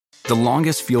The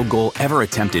longest field goal ever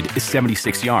attempted is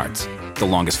 76 yards. The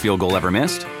longest field goal ever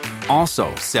missed?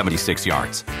 Also 76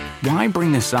 yards. Why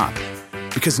bring this up?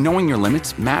 Because knowing your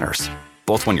limits matters,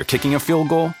 both when you're kicking a field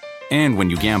goal and when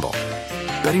you gamble.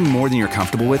 Betting more than you're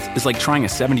comfortable with is like trying a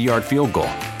 70-yard field goal.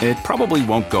 It probably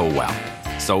won't go well.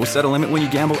 So set a limit when you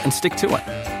gamble and stick to it.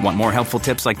 Want more helpful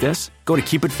tips like this? Go to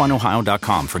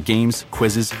keepitfunohio.com for games,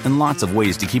 quizzes, and lots of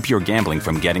ways to keep your gambling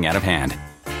from getting out of hand.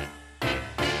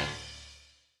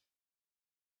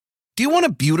 Do you want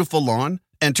a beautiful lawn?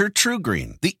 Enter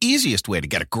TruGreen, the easiest way to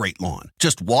get a great lawn.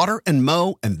 Just water and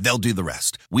mow, and they'll do the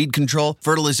rest. Weed control,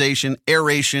 fertilization,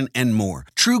 aeration, and more.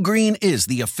 TruGreen is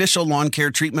the official lawn care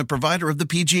treatment provider of the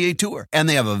PGA Tour, and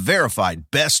they have a verified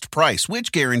best price,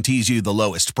 which guarantees you the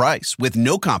lowest price with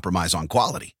no compromise on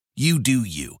quality. You do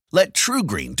you. Let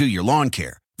TruGreen do your lawn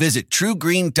care. Visit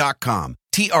TruGreen.com,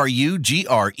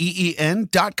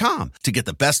 TruGreen.com, to get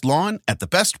the best lawn at the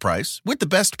best price with the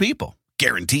best people.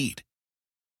 Guaranteed.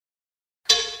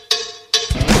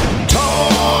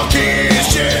 Talk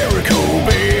is Jericho,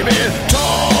 baby.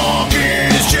 Talk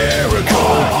is Jericho.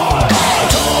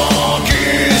 Talk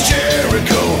is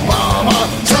Jericho, mama.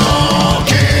 Talk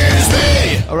is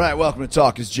me. All right, welcome to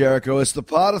Talk is Jericho. It's the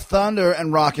pot of thunder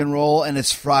and rock and roll, and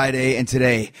it's Friday. And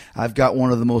today I've got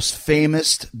one of the most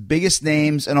famous, biggest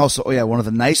names, and also, one of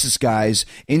the nicest guys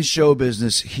in show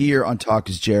business here on Talk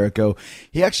is Jericho.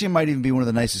 He actually might even be one of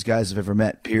the nicest guys I've ever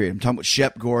met, period. I'm talking about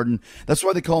Shep Gordon. That's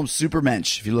why they call him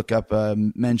Supermensch. If you look up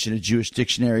Mensch in a Jewish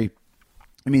dictionary,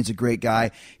 it means a great guy.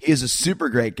 He is a super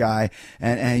great guy,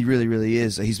 and he really, really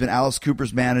is. He's been Alice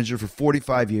Cooper's manager for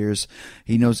 45 years.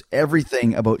 He knows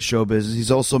everything about show business. He's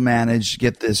also managed,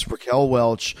 get this, Raquel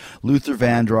Welch, Luther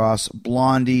Vandross,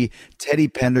 Blondie, Teddy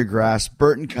Pendergrass,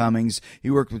 Burton Cummings.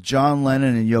 He worked with John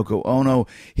Lennon and Yoko Ono.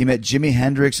 He met Jimi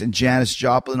Hendrix and Janis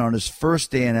Joplin on his first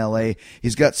day in L.A.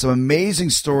 He's got some amazing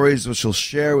stories which he'll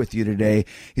share with you today.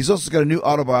 He's also got a new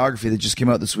autobiography that just came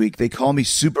out this week. They Call Me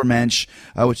Supermensch,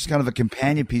 which is kind of a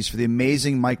companion piece for the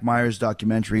amazing Mike Myers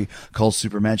documentary called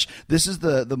Supermensch. This is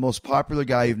the most popular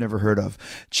guy you've never heard of.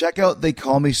 Check out They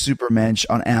Call Me Supermensch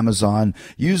on Amazon.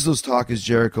 Use those Talk is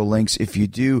Jericho links if you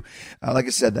do. Like I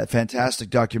said, that fantastic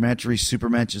documentary,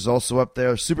 Supermensch, is also up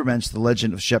there. Supermensch, The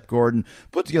Legend of Shep Gordon,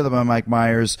 put together by Mike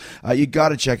Myers. You got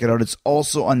to check it out. It's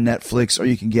also on Netflix, or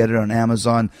you can get it on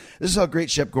Amazon. This is how great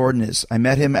Shep Gordon is. I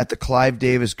met him at the Clive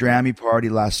Davis Grammy party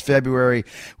last February.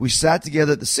 We sat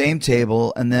together at the same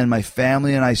table, and then my family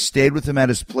and I stayed with him at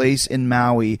his place in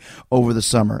Maui over the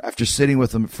summer. After sitting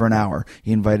with him for an hour,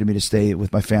 he invited me to stay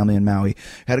with my family in Maui.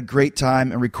 Had a great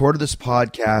time and recorded this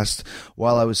podcast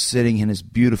while I was sitting in his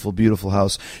beautiful, beautiful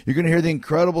house. You're going to hear the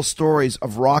incredible stories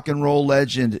of rock and roll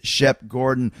legend Shep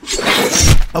Gordon.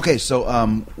 Okay,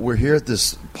 so we're here at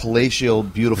this palatial,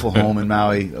 beautiful home in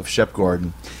Maui of Shep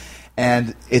Gordon,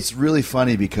 and it's really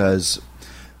funny because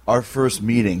our first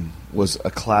meeting was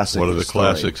a classic. One of the story.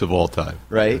 Classics of all time.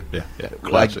 Right? Yeah.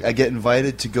 Classic. I get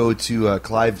invited to go to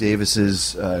Clive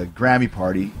Davis's Grammy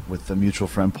party with a mutual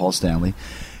friend, Paul Stanley,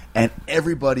 and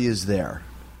everybody is there.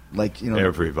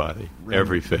 Everybody.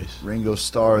 Every face. Ringo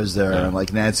Starr is there, and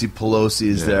Nancy Pelosi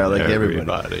is there,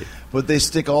 everybody. But they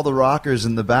stick all the rockers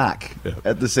in the back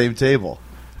at the same table.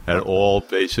 And all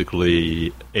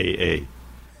basically AA.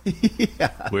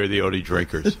 Yeah. We're the only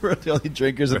drinkers. We're the only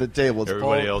drinkers at the table. It's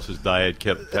Everybody Paul. else's diet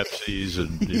kept Pepsis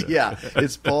and Yeah,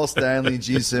 it's Paul Stanley,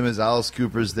 Gene Simmons, Alice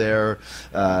Cooper's there,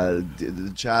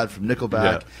 Chad from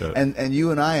Nickelback, and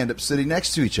you and I end up sitting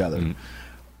next to each other,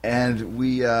 and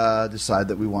we decide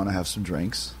that we want to have some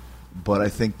drinks, but I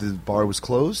think the bar was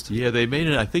closed. Yeah, they made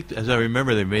it. I think, as I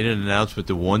remember, they made an announcement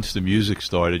that once the music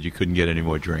started, you couldn't get any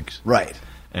more drinks. Right.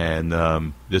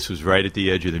 And this was right at the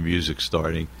edge of the music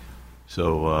starting.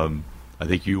 So I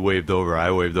think you waved over,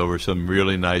 I waved over. Some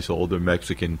really nice older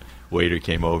Mexican waiter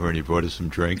came over and he brought us some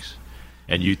drinks.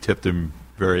 And you tipped him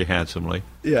very handsomely.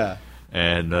 Yeah.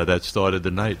 And that started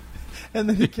the night. And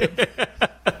then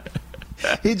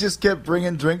he just kept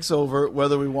bringing drinks over,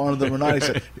 whether we wanted them or not. He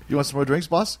said, "You want some more drinks,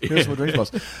 boss? Here's some more drinks,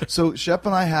 boss." So Shep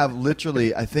and I have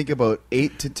literally, I think, about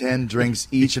 8 to 10 drinks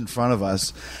each in front of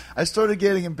us. I started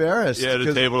getting embarrassed. Yeah,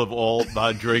 the table of all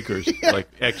non-drinkers, like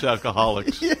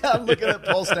ex-alcoholics. Yeah, I'm looking at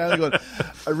Paul Stanley going,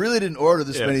 I really didn't order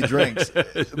this many drinks.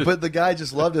 But the guy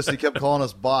just loved us. He kept calling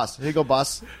us boss. Here you go,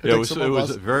 boss. Yeah, it was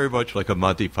very much like a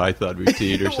Monty Python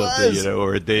routine or something,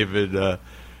 or a David...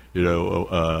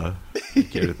 I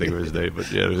can't think of his name, but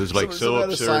it was like so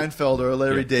absurd. A Seinfeld or a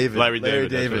Larry David. Larry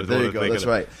David. There you go. That's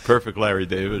right. Perfect Larry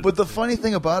David. But the funny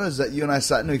thing about it is that you and I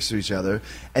sat next to each other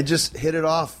and just hit it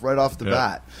off right off the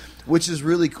bat, which is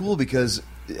really cool because,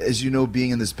 as you know, being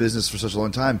in this business for such a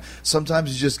long time,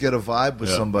 sometimes you just get a vibe with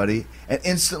somebody and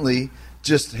instantly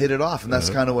just hit it off, and that's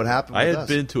kind of what happened I with had us.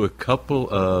 been to a couple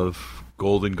of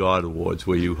Golden Guard Awards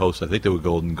where you host. I think they were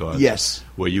Golden Guard. Yes.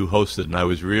 Where you hosted, and I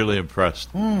was really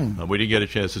impressed. We didn't get a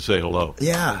chance to say hello.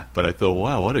 Yeah. But I thought,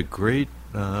 wow, what a great,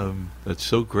 that's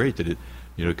so great that it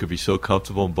could be so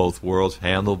comfortable in both worlds,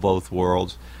 handle both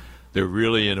worlds. They're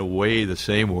really, in a way, the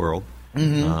same world.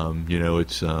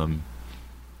 It's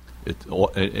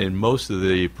in most of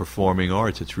the performing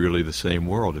arts, it's really the same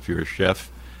world. If you're a chef,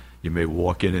 you may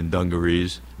walk in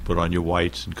dungarees, put on your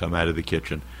whites, and come out of the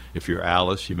kitchen. If you're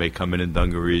Alice, you may come in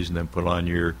dungarees and then put on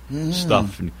your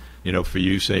stuff. And for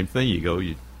you, same thing.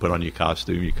 You put on your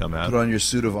costume, you come out. Put on your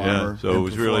suit of armor. Yeah, so it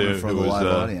was really, in front of a live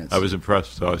audience. I was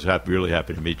impressed. So I was really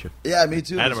happy to meet you. Yeah, me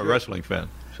too. And I'm a wrestling fan.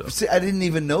 So. See, I didn't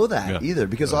even know that either,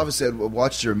 because obviously I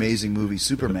watched your amazing movie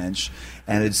Supermensch,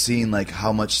 and had seen like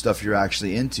how much stuff you're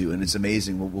actually into, and it's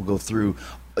amazing. We'll go through.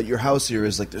 Your house here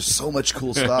is like, there's so much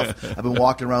cool stuff. I've been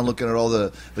walking around looking at all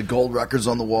the gold records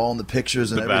on the wall and the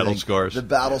pictures and the everything. The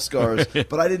battle scars.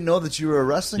 But I didn't know that you were a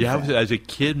wrestling fan. Yeah, as a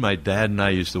kid, my dad and I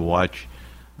used to watch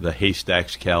the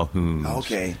Haystacks Calhouns.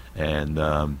 Okay. And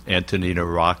Antonina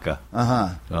Rocca.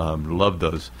 Loved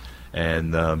those.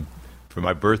 And for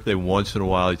my birthday, once in a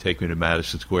while, he'd take me to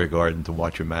Madison Square Garden to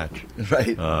watch a match.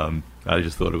 Right. I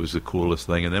just thought it was the coolest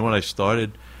thing. And then when I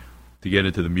started to get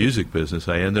into the music business,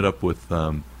 I ended up with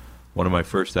one of my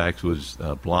first acts was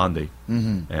Blondie,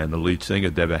 and the lead singer,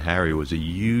 Deborah Harry, was a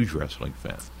huge wrestling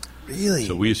fan. Really?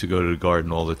 So we used to go to the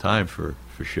Garden all the time for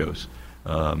shows.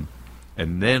 And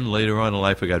then later on in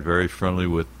life, I got very friendly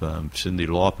with Cyndi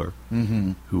Lauper,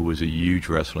 who was a huge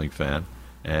wrestling fan,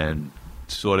 and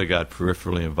sort of got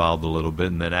peripherally involved a little bit.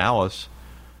 And then Alice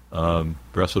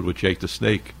wrestled with Jake the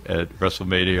Snake at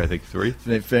WrestleMania, I think, 3.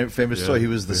 Famous story. He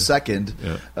was the second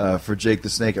for Jake the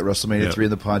Snake at WrestleMania 3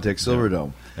 in the Pontiac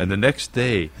Silverdome. And the next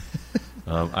day,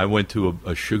 I went to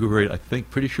a Sugar Ray,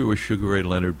 pretty sure it was Sugar Ray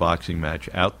Leonard boxing match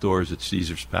outdoors at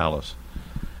Caesar's Palace.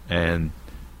 And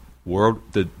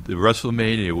the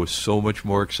WrestleMania was so much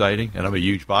more exciting, and I'm a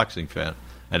huge boxing fan.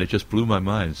 And it just blew my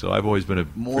mind. So I've always been of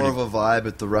a vibe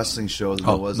at the wrestling show than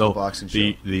it was at the boxing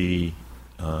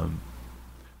show.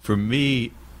 For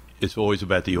me, it's always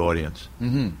about the audience.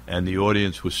 And the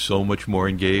audience was so much more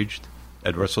engaged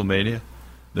at WrestleMania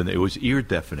than it was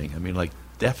ear-deafening. I mean, like,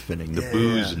 deafening. The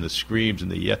boos and the screams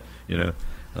and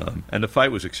and the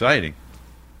fight was exciting.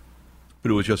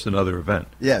 But it was just another event.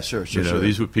 Yeah, sure.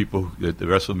 These were people, the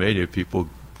WrestleMania people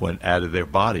went out of their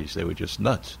bodies. They were just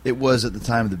nuts. It was, at the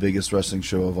time, the biggest wrestling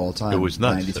show of all time. It was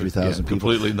nuts. 93,000 people.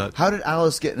 Completely nuts. How did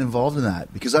Alice get involved in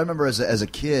that? Because I remember as a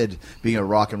kid being a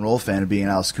rock and roll fan and being an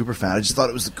Alice Cooper fan, I just thought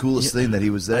it was the coolest thing that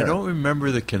he was there. I don't remember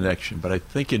the connection, but I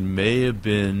think it may have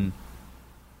been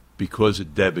because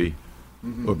of Debbie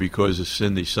or because of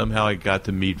Cyndi. Somehow I got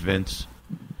to meet Vince,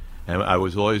 and I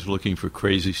was always looking for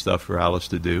crazy stuff for Alice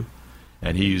to do,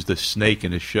 and he used a snake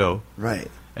in his show. Right.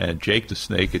 And Jake the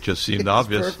Snake, it just seemed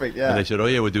obvious. Perfect, yeah. And they said, "Oh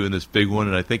yeah, we're doing this big one,"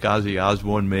 and I think Ozzy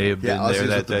Osbourne may have been there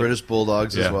that with day. the British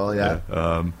Bulldogs as well.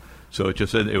 Yeah. So it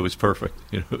just said it was perfect.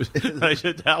 I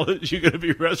said, "Alice, you're going to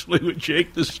be wrestling with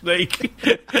Jake the Snake."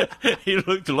 He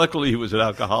looked. Luckily, he was an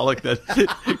alcoholic,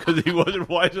 because he wasn't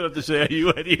wise enough to say, "Are you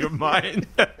out of your mind?"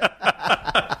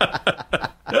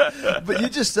 But you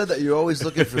just said that you're always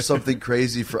looking for something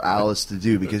crazy for Alice to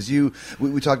do, because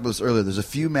we talked about this earlier. There's a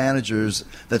few managers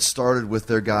that started with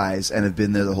their guys and have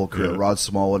been there the whole career. Rod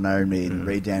Smallwood and Iron Maiden,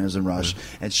 Ray Daniels and Rush,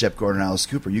 and Shep Gordon and Alice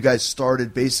Cooper. You guys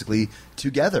started basically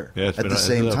together at the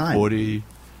same time.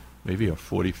 Maybe a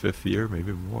 45th year,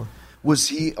 maybe more. Was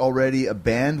he already a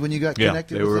band when you got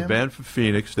connected with him? Yeah, they were a band from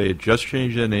Phoenix. They had just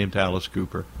changed their name to Alice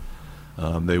Cooper.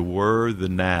 They were the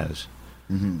Nas.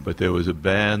 But there was a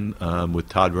band with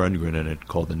Todd Rundgren in it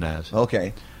called the Nas.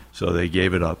 Okay. So they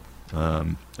gave it up,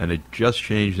 and they just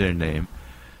changed their name.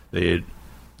 They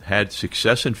had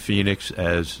success in Phoenix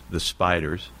as the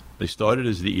Spiders. They started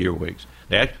as the Earwigs.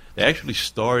 They actually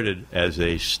started as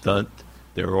a stunt.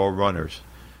 They were all runners.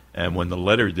 And when the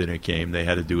letter dinner came, they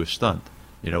had to do a stunt.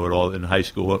 In high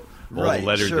school, all the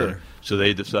letter dinner. So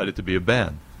they decided to be a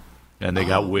band. And they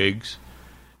got wigs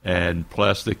and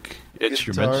plastic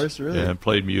instruments, really? and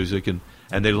played music, and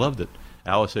they loved it.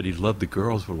 Alice said he loved the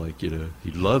girls were like, he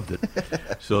loved it.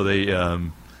 So they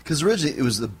because originally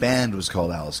the band was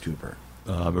called Alice Cooper.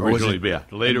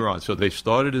 Later on. So they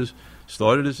started as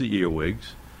the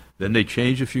Earwigs, then they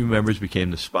changed a few members,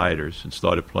 became the Spiders, and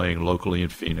started playing locally in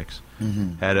Phoenix.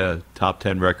 Had a top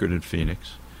 10 record in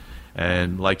Phoenix,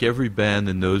 and like every band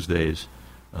in those days,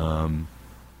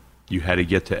 you had to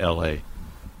get to L.A.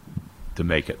 to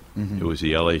make it. It was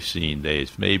the L.A. scene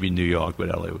days. Maybe New York, but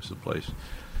L.A. was the place.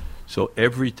 So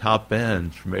every top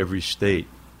band from every state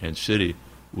and city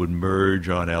would merge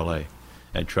on L.A.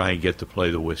 and try and get to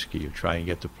play the Whiskey or try and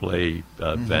get to play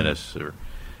Venice or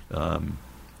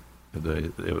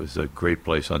it was a great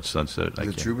place on Sunset.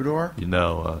 The Troubadour?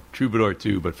 Troubadour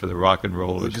too, but for the rock and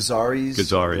rollers. The Gazzarri's?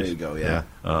 Gazzarri's. There you go, yeah.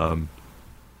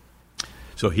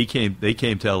 So they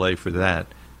came to L.A. for that.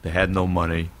 They had no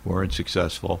money, weren't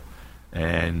successful,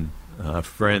 and a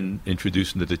friend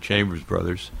introduced them to the Chambers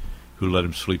Brothers, who let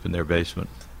him sleep in their basement.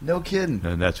 No kidding.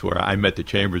 And that's where I met the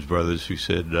Chambers Brothers, who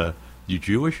said, you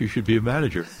Jewish? You should be a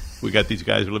manager. We got these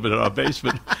guys living in our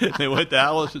basement. They went to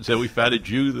Alice and said, we found a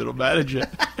Jew that'll manage it.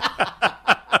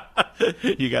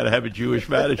 You got to have a Jewish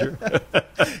manager.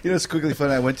 It's quickly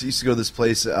funny. I used to go to this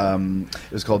place. It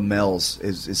was called Mel's.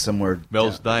 Is somewhere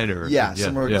Mel's Diner. Yeah,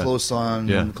 somewhere close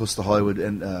to Hollywood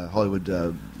and Hollywood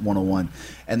 101.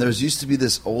 And there used to be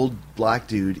this old black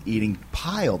dude eating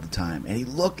pie all the time, and he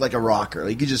looked like a rocker.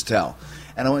 Like, you could just tell.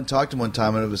 And I went and talked to him one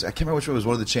time, and I can't remember which one. It was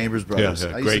one of the Chambers Brothers.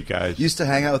 Yeah, great guys. Used to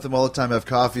hang out with them all the time, have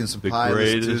coffee and some pie. The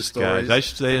greatest guys. I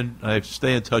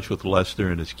stay in touch with Lester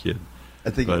and his kid.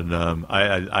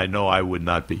 I know I would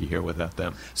not be here without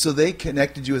them. So they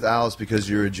connected you with Alice because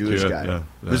you're a Jewish guy. Yeah.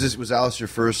 Was Alice your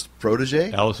first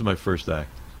protege? Alice is my first act.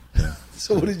 Yeah.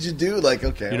 So what did you do? Like,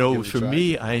 okay, for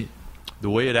me, the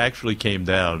way it actually came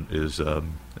down is,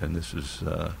 and this is,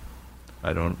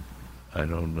 I don't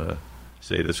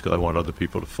say this because I want other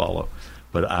people to follow,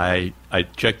 but I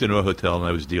checked into a hotel and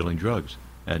I was dealing drugs,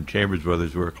 and Chambers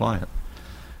Brothers were a client.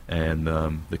 And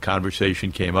the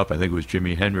conversation came up. I think it was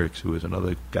Jimi Hendrix, who was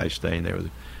another guy staying there,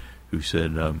 who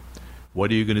said, what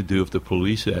are you going to do if the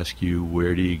police ask you,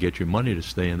 where do you get your money to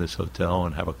stay in this hotel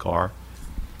and have a car?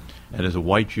 And as a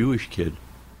white Jewish kid,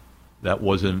 that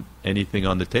wasn't anything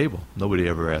on the table. Nobody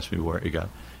ever asked me where he got.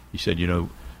 He said,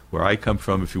 where I come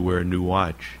from, if you wear a new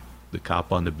watch, the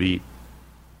cop on the beat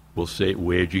will say,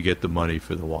 where'd you get the money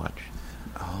for the watch?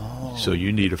 Oh. So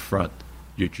you need a front.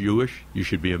 You're Jewish, you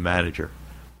should be a manager.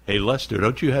 Hey, Lester,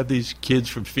 don't you have these kids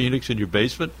from Phoenix in your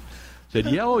basement? Said,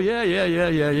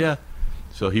 yeah.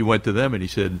 So he went to them and he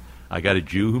said, I got a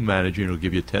Jew who manages you and he'll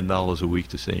give you $10 a week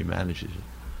to say he manages it.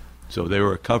 So they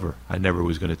were a cover. I never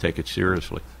was going to take it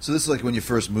seriously. So this is like when you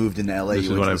first moved into L.A. This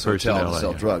you is went when to I this first in hotel LA, to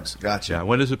sell yeah. drugs. Gotcha. Yeah, I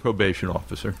went as a probation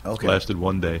officer. Okay. It lasted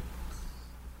one day.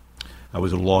 I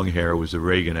was a long hair. It was the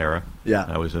Reagan era. Yeah.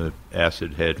 I was an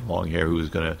acid head, long hair who was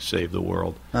going to save the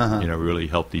world. Really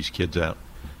help these kids out.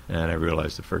 And I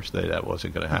realized the first day that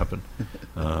wasn't going to happen.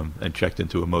 And checked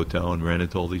into a motel and ran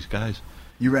into all these guys.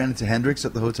 You ran into Hendrix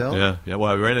at the hotel? Yeah.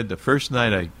 Well, I ran into the first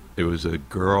night. There was a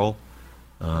girl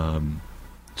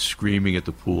screaming at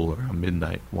the pool around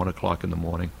midnight, 1 o'clock in the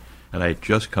morning, and I had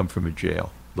just come from a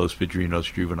jail, Los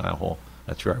Padrinos Juvenile Hall.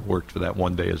 That's where I worked for that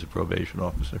one day as a probation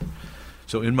officer.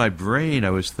 So in my brain, I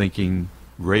was thinking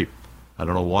rape. I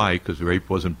don't know why, because rape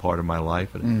wasn't part of my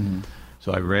life.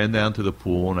 So I ran down to the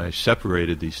pool and I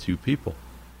separated these two people.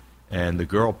 And the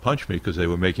girl punched me because they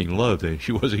were making love.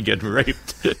 She wasn't getting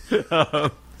raped.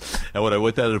 And when I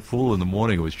went down to the pool in the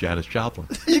morning, it was Janis Joplin.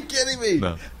 Are you kidding me?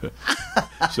 No.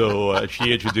 So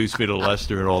she introduced me to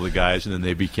Lester and all the guys, and then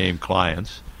they became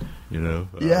clients. Yeah.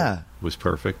 It was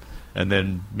perfect. And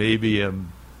then maybe a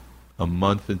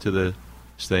month into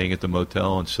staying at the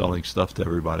motel and selling stuff to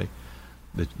everybody,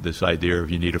 this idea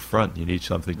of you need a front, you need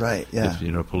something. Right, yeah.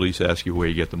 If, police ask you where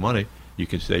you get the money, you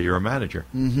can say you're a manager.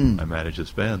 I manage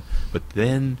this band. But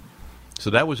then,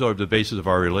 so that was the basis of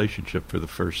our relationship for the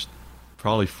first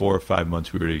probably 4 or 5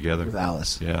 months we were together. With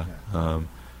Alice. Yeah.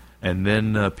 And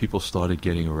then people started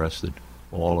getting arrested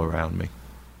all around me.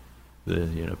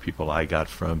 The people I got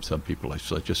from, some people I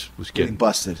just was getting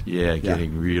busted. Yeah,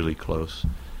 getting really close.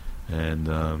 And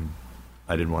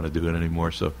I didn't want to do it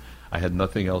anymore, so I had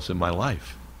nothing else in my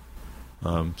life.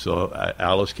 So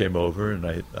Alice came over, and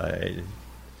I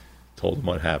told him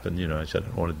what happened. I said, I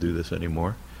don't want to do this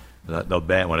anymore. The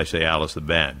band, when I say Alice, the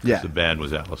band. Yeah. The band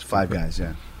was Alice. 5 guys,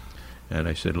 yeah. And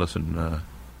I said, listen,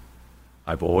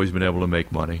 I've always been able to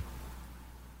make money.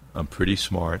 I'm pretty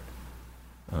smart.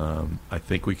 I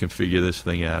think we can figure this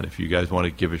thing out. If you guys want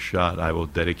to give a shot, I will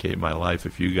dedicate my life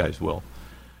if you guys will.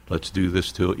 Let's do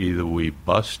this till either we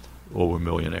bust or we're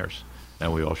millionaires.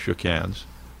 And we all shook hands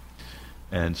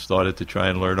and started to try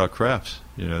and learn our crafts.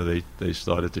 They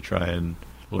started to try and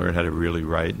learn how to really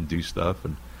write and do stuff.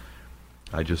 And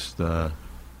I just...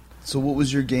 So what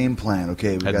was your game plan?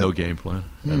 Okay, had no game plan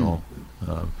at all.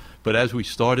 But as we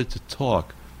started to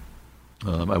talk,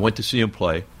 I went to see them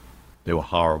play. They were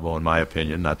horrible, in my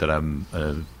opinion. Not that I'm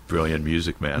a brilliant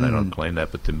music man. I don't claim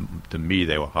that. But to me,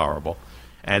 they were horrible.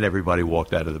 And everybody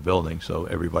walked out of the building, so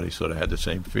everybody sort of had the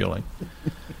same feeling.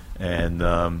 And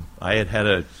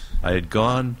I had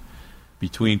gone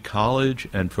between college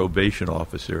and probation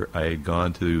officer. I had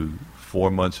gone to 4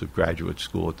 months of graduate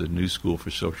school at the New School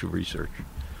for Social Research.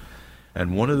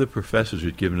 And one of the professors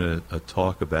had given a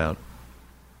talk about,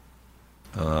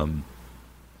 in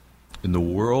the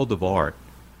world of art,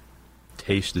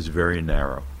 taste is very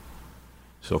narrow.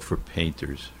 So for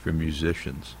painters, for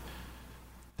musicians,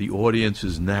 the audience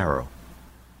is narrow.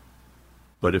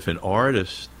 But if an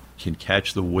artist can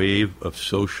catch the wave of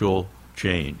social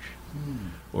change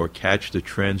or catch the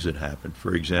trends that happen,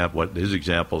 for example, what his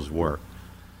examples were,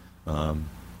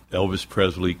 Elvis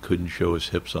Presley couldn't show his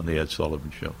hips on the Ed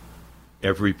Sullivan Show.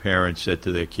 Every parent said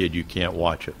to their kid, you can't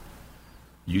watch it.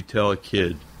 You tell a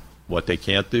kid what they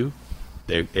can't do,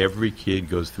 every kid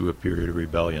goes through a period of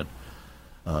rebellion.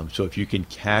 So if you can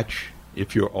catch,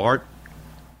 if your art,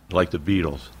 like the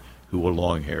Beatles, who were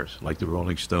long hairs, like the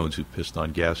Rolling Stones, who pissed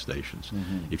on gas stations,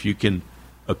 if you can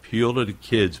appeal to the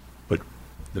kids, but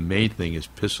the main thing is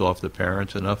piss off the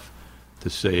parents enough to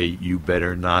say, you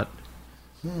better not,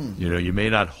 you know, you may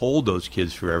not hold those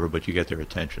kids forever, but you get their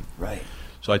attention. Right.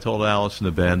 So I told Alice and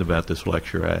the band about this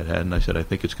lecture I had had, and I said, I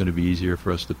think it's going to be easier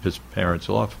for us to piss parents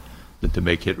off than to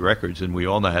make hit records, and we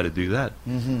all know how to do that.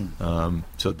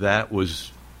 So that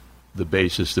was the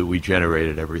basis that we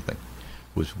generated everything,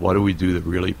 was what do we do that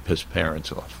really piss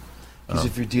parents off? Because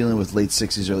if you're dealing with late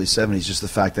 60s, early 70s, just the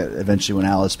fact that eventually when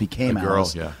Alice became A girl,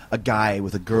 Alice, yeah. a guy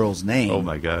with a girl's name, Oh,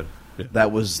 my God. Yeah.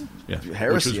 that was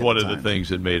heresy. Which was at one the of the time. things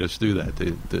that made us do that,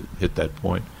 to hit that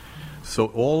point. So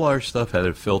all our stuff had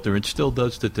a filter, and still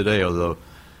does to today, although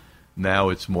now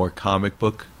it's more comic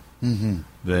book than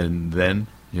then.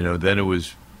 You know, then it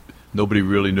was, nobody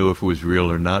really knew if it was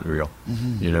real or not real.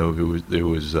 You know, it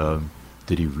was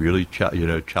did he really chop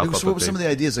up So what were some of the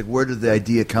ideas? Like, where did the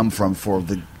idea come from for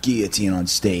the guillotine on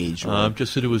stage?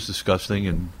 Just that it was disgusting,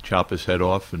 and chop his head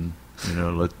off, and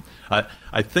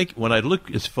I think when I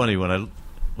look, it's funny when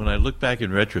I look back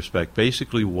in retrospect,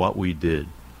 basically what we did,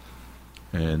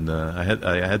 and I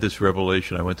had this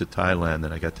revelation. I went to Thailand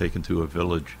and I got taken to a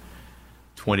village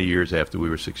 20 years after we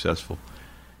were successful,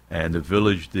 and the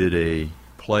village did a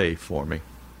play for me,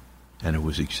 and it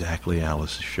was exactly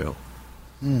Alice's show,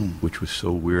 which was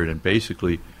so weird. And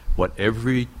basically, what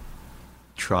every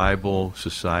tribal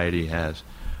society has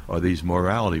are these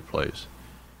morality plays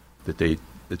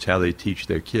that's how they teach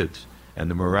their kids. And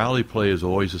the morality play is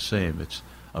always the same. It's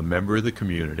a member of the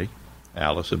community,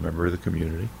 Alice, a member of the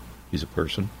community, he's a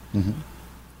person,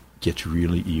 gets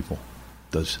really evil,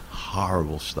 does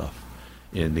horrible stuff.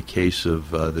 In the case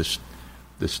of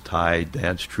this Thai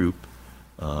dance troupe,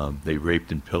 they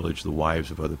raped and pillaged the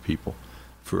wives of other people.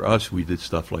 For us, we did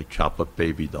stuff like chop up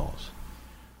baby dolls,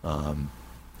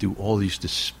 do all these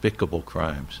despicable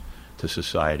crimes to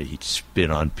society. He'd spit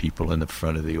on people in the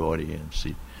front of the audience.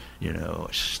 He'd,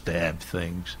 stab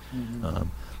things,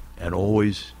 and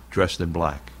always dressed in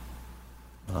black,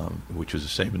 which was the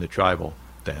same in the tribal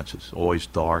dances. Always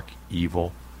dark,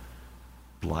 evil,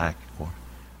 black.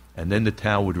 And then the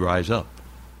town would rise up,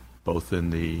 both in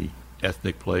the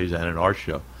ethnic plays and in our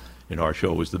show. In our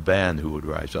show, it was the band who would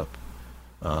rise up,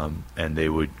 and they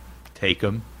would take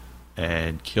him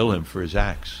and kill him for his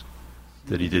acts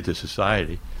that he did to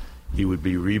society. He would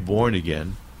be reborn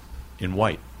again in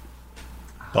white.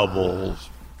 Bubbles,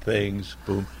 things,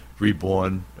 boom,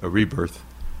 reborn, a rebirth,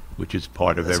 which is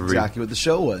part of That's every... exactly what the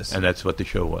show was. And that's what the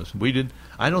show was.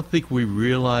 I don't think we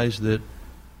realized it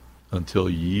until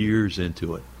years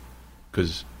into it.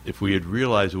 Because if we had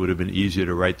realized, it would have been easier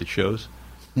to write the shows.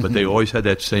 But they always had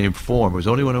that same form. It was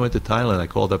only when I went to Thailand I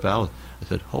called up Alice. I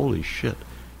said, holy shit,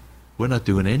 we're not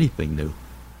doing anything new.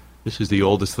 This is the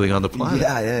oldest thing on the planet.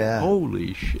 Yeah.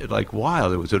 Holy shit. Like,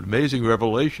 wow, it was an amazing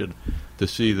revelation to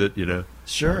see that,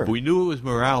 Sure. We knew it was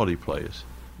morality plays.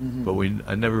 But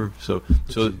I never, so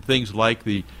things like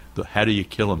the how do you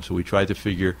kill him? So we tried to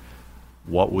figure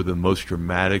what were the most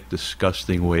dramatic,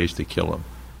 disgusting ways to kill him.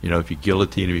 If you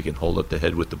guillotine him, you can hold up the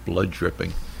head with the blood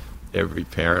dripping. Every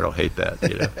parent will hate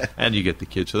that, and you get the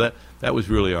kids. So that was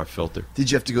really our filter.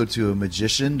 Did you have to go to a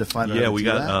magician to find out how to we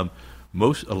do got that?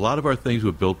 a lot of our things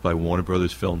were built by Warner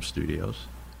Brothers Film Studios.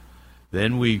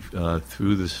 Then we,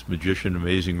 through this magician,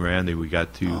 Amazing Randy, we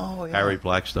got to Harry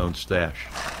Blackstone's stash.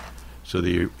 So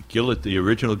the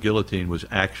original guillotine was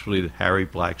actually Harry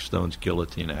Blackstone's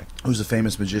Guillotine Act. Who's a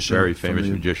famous magician? Very famous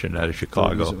magician out of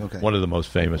Chicago. Okay. One of the most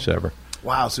famous ever.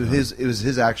 Wow, so it was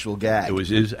his actual gag. It was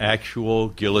his actual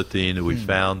guillotine that we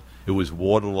found. It was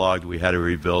waterlogged. We had to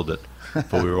rebuild it,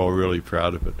 but we were all really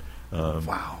proud of it.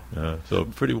 Wow. So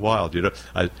pretty wild.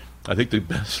 I think the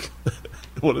best,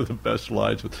 one of the best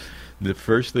lines, the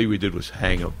first thing we did was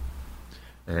hang him.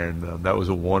 And that was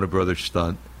a Warner Brothers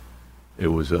stunt. It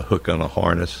was a hook on a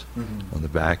harness on the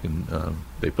back, and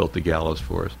they built the gallows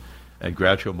for us. And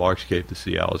Groucho Marx came to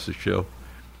see Alice's show.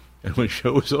 And when the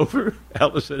show was over,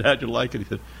 Alice said, "How'd you like it?" He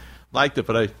said, "Liked it,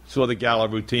 but I saw the gala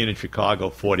routine in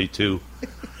Chicago, 42."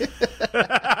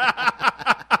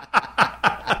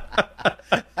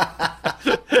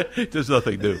 There's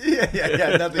nothing new.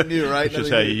 Yeah, nothing new, right? It's just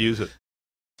Nothing how you new. use it.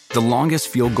 The longest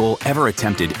field goal ever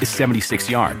attempted is 76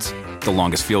 yards. The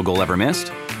longest field goal ever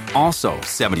missed? Also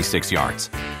 76 yards.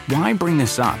 Why bring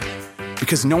this up?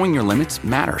 Because knowing your limits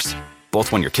matters,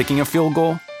 both when you're kicking a field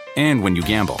goal and when you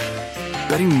gamble.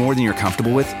 Betting more than you're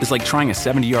comfortable with is like trying a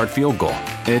 70-yard field goal.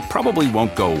 It probably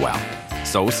won't go well.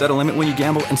 So set a limit when you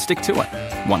gamble and stick to it.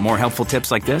 Want more helpful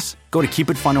tips like this? Go to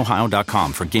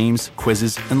keepitfunohio.com for games,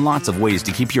 quizzes, and lots of ways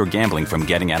to keep your gambling from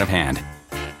getting out of hand.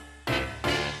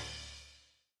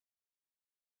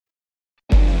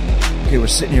 Okay, we're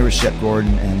sitting here with Shep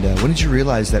Gordon, and when did you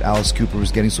realize that Alice Cooper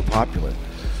was getting so popular?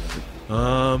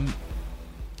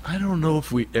 I don't know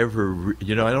if we ever, I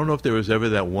don't know if there was ever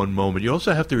that one moment. You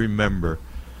also have to remember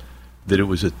that it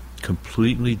was a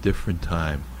completely different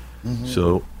time. Mm-hmm.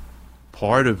 So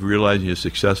part of realizing you're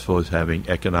successful is having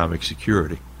economic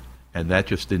security. And that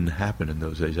just didn't happen in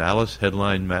those days. Alice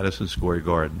headlined Madison Square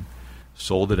Garden,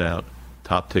 sold it out.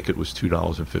 Top ticket was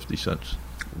 $2.50.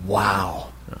 Wow.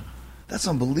 That's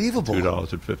unbelievable.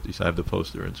 $2.50. I have the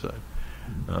poster inside.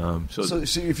 So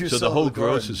if you're the whole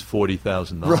gross is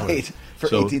 $40,000, right?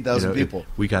 For 18,000 people,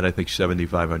 we got I think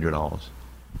 $7,500,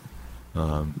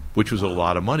 which was a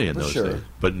lot of money in those days.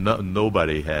 But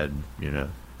nobody had,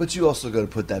 But you also got to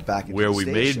put that back into where the we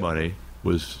stage made show. money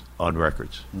was on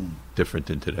records, different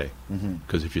than today.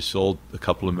 Because if you sold a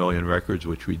couple of million records,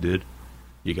 which we did,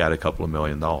 you got a couple of $1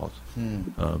 million.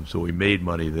 So we made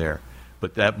money there,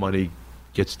 but that money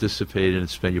gets dissipated and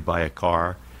spent. You buy a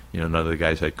car. None of the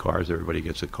guys had cars. Everybody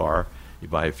gets a car. You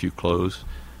buy a few clothes.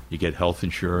 You get health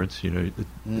insurance. It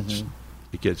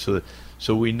gets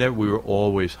so we were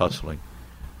always hustling,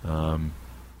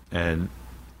 and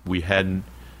we hadn't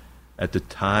at the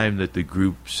time that the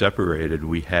group separated.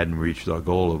 We hadn't reached our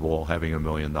goal of all having $1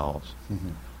 million,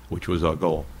 which was our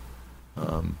goal.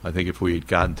 I think if we had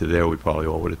gotten to there, we probably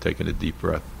all would have taken a deep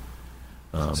breath.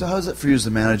 So how's it for you as the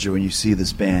manager when you see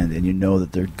this band and you know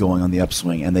that they're going on the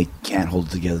upswing and they can't hold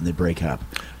it together and they break up?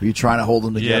 Are you trying to hold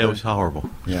them together? Yeah, it was horrible.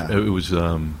 Yeah. It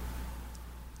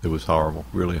was horrible,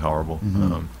 really horrible.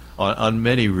 On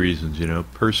many reasons,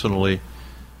 Personally,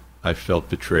 I felt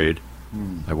betrayed.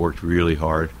 I worked really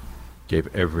hard,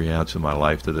 gave every ounce of my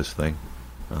life to this thing,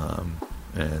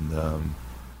 and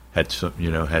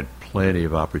had plenty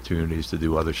of opportunities to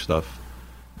do other stuff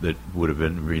that would have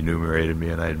been remunerated me,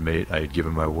 and I had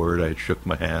given my word, I had shook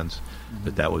my hands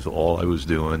that was all I was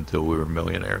doing until we were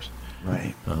millionaires.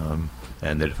 Right.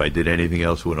 And that if I did anything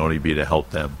else, it would only be to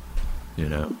help them,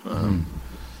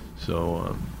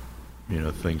 So,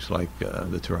 things like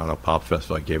the Toronto Pop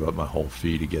Festival, I gave up my whole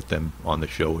fee to get them on the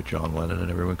show with John Lennon and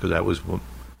everyone, because that was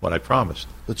what I promised.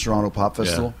 The Toronto Pop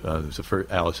Festival? Yeah, it was the first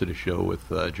Alice at a show with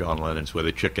John Lennon. It's where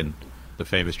the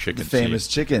famous chicken. The famous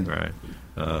scene. Chicken. Right.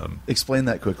 Explain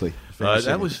that quickly.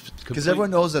 That was because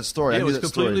everyone knows that story. Yeah, I it was that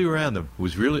completely story. random. It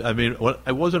was really.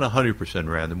 I wasn't 100%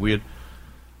 random.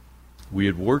 We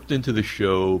had worked into the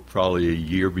show probably a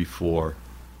year before,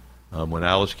 when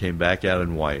Alice came back out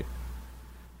in white,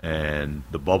 and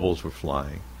the bubbles were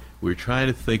flying. We were trying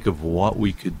to think of what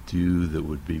we could do that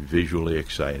would be visually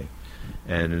exciting,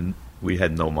 and we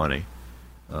had no money.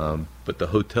 But the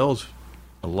hotels.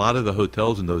 A lot of the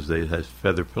hotels in those days had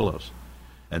feather pillows,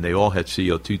 and they all had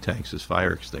CO2 tanks as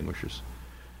fire extinguishers.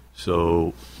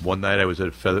 So one night I was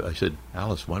at I said,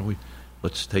 Alice, why don't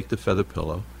let's take the feather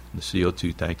pillow, and the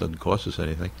CO2 tank doesn't cost us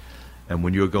anything, and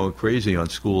when you're going crazy on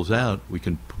School's Out, we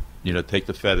can, take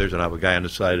the feathers and have a guy on the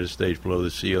side of the stage blow the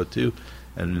CO2,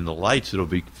 and in the lights it'll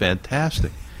be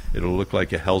fantastic. It'll look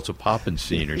like a Hell's a Poppin'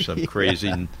 scene or some crazy,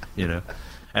 and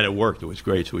it worked. It was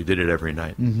great, so we did it every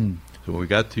night. So when we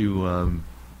got to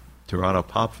Toronto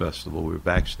Pop Festival, we were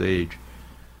backstage,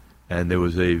 and there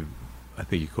was I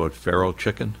think you call it feral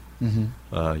chicken,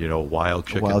 a wild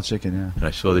chicken. A wild chicken, yeah. And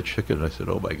I saw the chicken, and I said,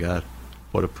 oh, my God,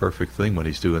 what a perfect thing when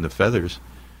he's doing the feathers.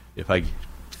 If I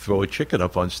throw a chicken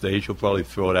up on stage, he'll probably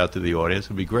throw it out to the audience.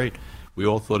 It'd be great. We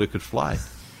all thought it could fly.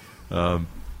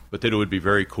 But then it would be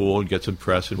very cool and get some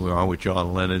press, and we were on with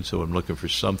John Lennon, so I'm looking for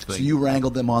something. So you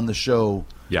wrangled them on the show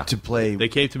to play. They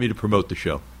came to me to promote the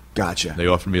show. Gotcha. They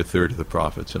offered me a third of the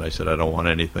profits, and I said, I don't want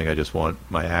anything. I just want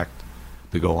my act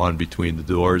to go on between the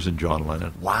Doors and John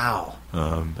Lennon. Wow.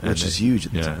 Which is huge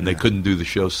at the time. And they couldn't do the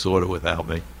show sort of without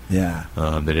me. Yeah.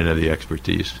 They didn't have the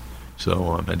expertise.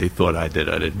 So, and they thought I did.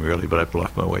 I didn't really, but I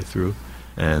bluffed my way through.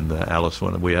 And Alice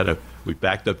won. We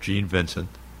backed up Gene Vincent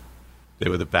They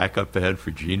were the backup band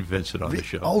for Gene Vincent on the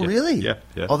show. Oh, Yeah. really? Yeah,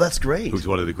 yeah. Oh, that's great. Who's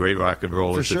one of the great rock and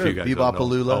rollers. For sure. If you guys Bebop don't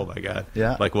know. Alula. Oh, my God.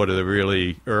 Yeah. Like one of the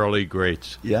really early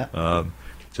greats. Yeah.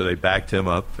 So they backed him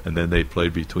up, and then they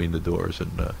played Between the Doors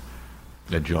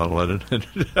and John Lennon. And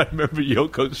I remember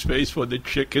Yoko's face when the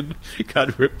chicken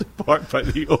got ripped apart by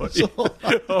the audience.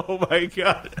 Oh, my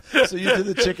God. So you did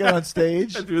the chicken on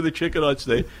stage? I threw the chicken on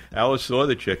stage. Alice saw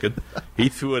the chicken. He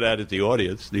threw it out at the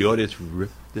audience. The audience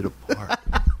ripped it apart.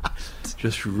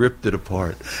 Just ripped it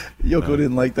apart. Yoko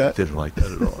didn't like that? Didn't like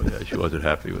that at all. Yeah, she wasn't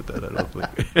happy with that, I don't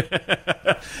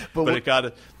think. But it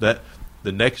got that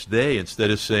the next day,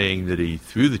 instead of saying that he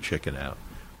threw the chicken out,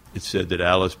 it said that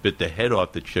Alice bit the head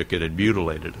off the chicken and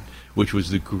mutilated it, which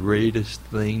was the greatest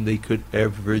thing they could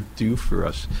ever do for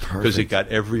us. Because it got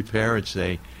every parent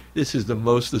saying, this is the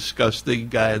most disgusting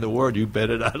guy in the world. You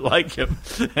better not like him.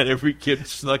 And every kid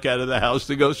snuck out of the house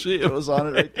to go see him. It was on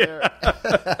it right there.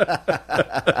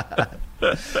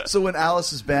 So when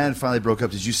Alice's band finally broke up,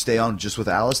 did you stay on just with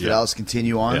Alice? Did Yeah. Alice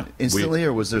continue on Yeah. instantly,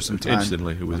 or was there some time?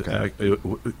 Instantly. It was. Okay.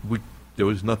 There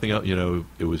was nothing else. You know,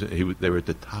 it was. They were at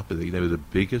the top of the. They were the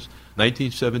biggest.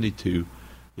 1972,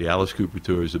 the Alice Cooper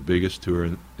tour is the biggest tour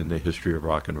in the history of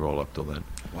rock and roll up till then.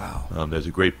 Wow. There's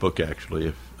a great book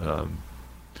actually,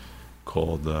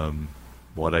 called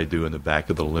 "What I Do in the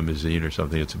Back of the Limousine" or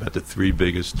something. It's about the three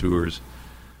biggest tours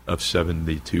of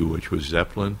 '72, which was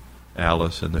Zeppelin,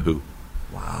 Alice, and the Who.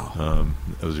 Wow.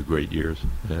 Those are great years,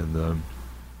 and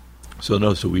so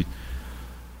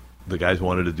the guys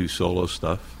wanted to do solo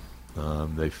stuff.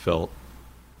 They felt,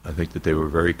 I think, that they were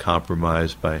very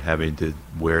compromised by having to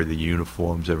wear the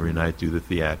uniforms every night, do the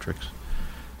theatrics.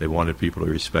 They wanted people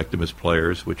to respect them as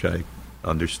players, which I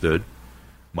understood.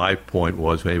 My point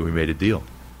was, hey, we made a deal.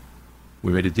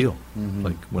 We made a deal. Mm-hmm.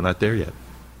 Like, we're not there yet.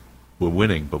 We're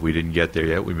winning, but we didn't get there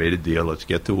yet. We made a deal. Let's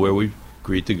get to where we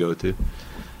agreed to go to.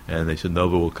 And they said, no,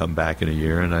 but we'll come back in a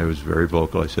year. And I was very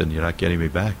vocal. I said, you're not getting me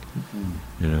back.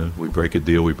 Mm-hmm. You know, we break a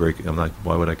deal, we break it. I'm like,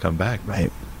 why would I come back?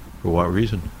 Right. For what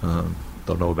reason?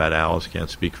 Don't know about Alice, can't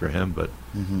speak for him, but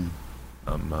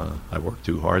I worked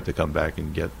too hard to come back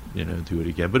and do it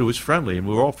again. But it was friendly, and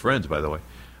we were all friends, by the way.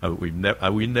 We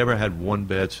never had one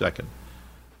bad second.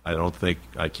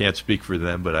 I can't speak for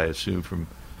them, but I assume from,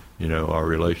 our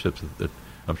relationships that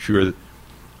I'm sure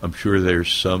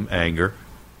there's some anger.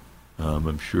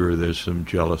 I'm sure there's some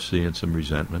jealousy and some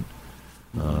resentment.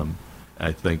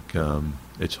 I think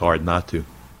it's hard not to.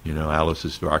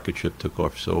 Alice's rocket ship took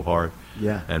off so hard.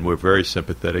 Yeah. And we're very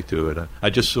sympathetic to it.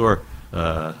 I just saw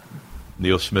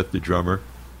Neil Smith, the drummer,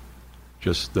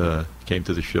 just came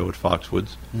to the show at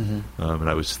Foxwoods. Mm-hmm. And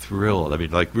I was thrilled. I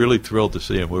mean, like, really thrilled to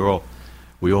see him.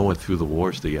 We all went through the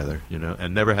wars together,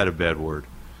 and never had a bad word.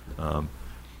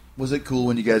 Was it cool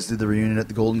when you guys did the reunion at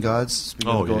the Golden Gods? Speaking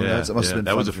of the Golden Gods, that must have been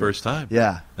that fun was the for first time.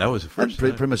 Yeah. That was the first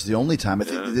time. Pretty much the only time. I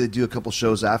think they did do a couple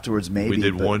shows afterwards, maybe. We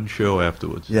did one show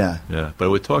afterwards. Yeah. Yeah. But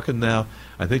we're talking now,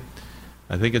 I think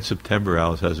in September,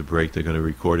 Alice has a break. They're going to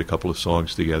record a couple of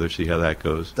songs together, see how that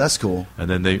goes. That's cool. And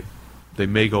then they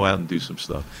may go out and do some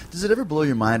stuff. Does it ever blow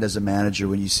your mind as a manager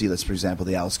when you see, let's for example,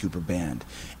 the Alice Cooper band,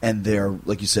 and they're,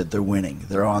 like you said, they're winning.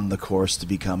 They're on the course to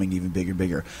becoming even bigger and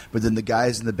bigger. But then the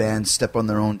guys in the band step on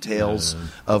their own tails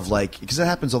of, like, because that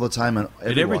happens all the time in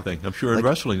everything. I'm sure in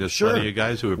wrestling there's plenty of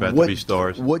guys who are about to be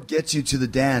stars. What gets you to the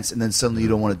dance, and then suddenly you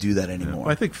don't want to do that anymore? Well,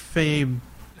 I think fame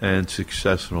and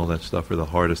success and all that stuff are the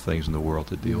hardest things in the world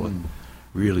to deal with.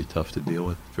 Really tough to deal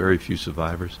with. Very few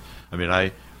survivors. I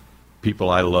mean,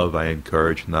 people I love, I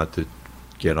encourage not to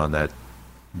get on that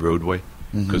roadway,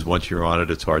 because once you're on it,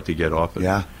 it's hard to get off it.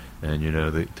 Yeah. And,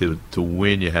 to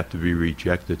win, you have to be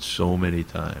rejected so many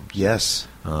times. Yes.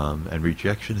 And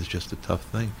rejection is just a tough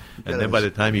thing. And then by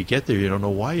the time you get there, you don't know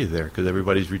why you're there, because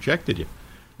everybody's rejected you.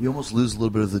 You almost lose a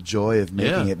little bit of the joy of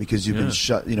making it, because you've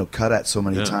been cut at so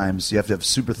many times. You have to have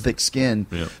super thick skin,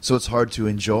 so it's hard to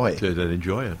enjoy. To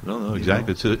enjoy it. No,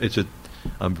 exactly.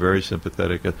 I'm very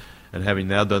sympathetic. And having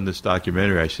now done this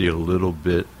documentary, I see a little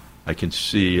bit. I can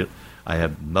see it. I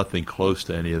have nothing close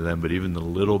to any of them, but even the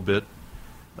little bit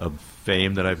of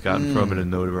fame that I've gotten from it and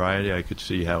notoriety, I could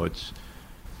see how it's,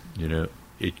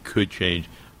 it could change.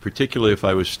 Particularly if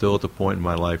I was still at the point in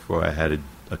my life where I had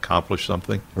accomplished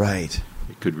something. Right.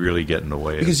 It could really get in the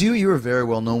way. Because you were very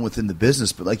well known within the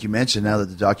business, but like you mentioned, now that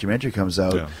the documentary comes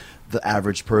out, the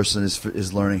average person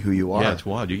is learning who you are. Yeah, it's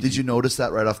wild. Did you notice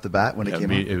that right off the bat when it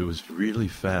came out? It was really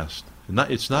fast.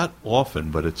 It's not often,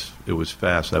 but it was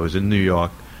fast. I was in New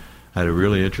York. I had a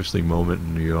really interesting moment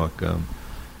in New York.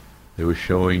 They were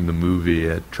showing the movie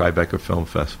at Tribeca Film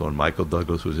Festival, and Michael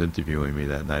Douglas was interviewing me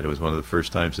that night. It was one of the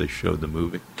first times they showed the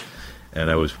movie.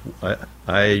 And I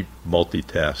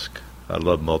multitask. I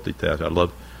love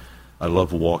multitask. I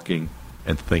love walking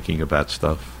and thinking about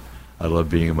stuff. I love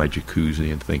being in my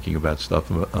jacuzzi and thinking about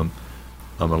stuff. I'm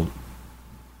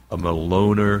a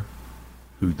loner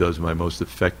who does my most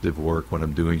effective work when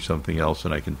I'm doing something else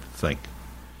and I can think.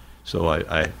 So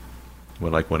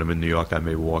when I'm in New York, I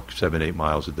may walk 7-8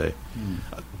 miles a day.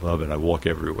 I love it. I walk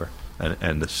everywhere,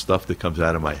 and the stuff that comes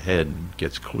out of my head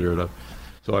gets cleared up.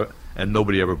 And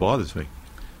nobody ever bothers me.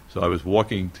 So I was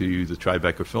walking to the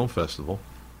Tribeca Film Festival,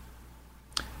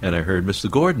 and I heard Mr.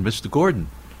 Gordon, Mr. Gordon,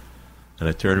 and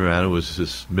I turned around. It was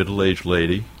this middle-aged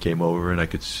lady came over, and I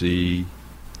could see,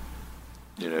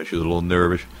 she was a little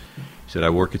nervous. She said, "I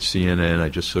work at CNN. I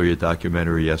just saw your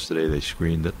documentary yesterday. They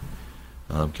screened it.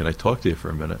 Can I talk to you for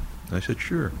a minute?" And I said,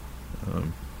 "Sure."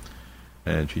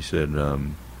 And she said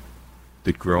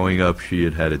that growing up she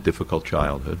had had a difficult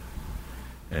childhood,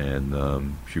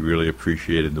 and she really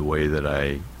appreciated the way that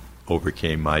I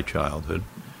overcame my childhood.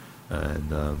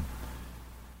 And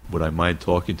would I mind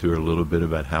talking to her a little bit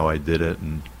about how I did it,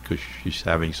 and because she's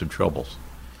having some troubles.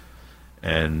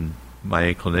 And my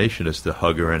inclination is to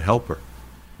hug her and help her.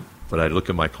 But I look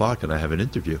at my clock and I have an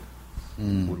interview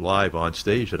live on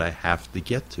stage that I have to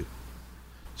get to.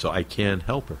 So I can't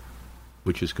help her,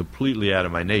 which is completely out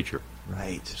of my nature.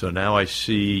 Right. So now I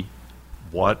see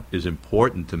what is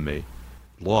important to me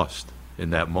lost in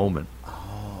that moment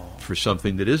for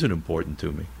something that isn't important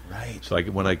to me. Right. So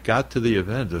when I got to the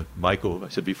event, Michael, I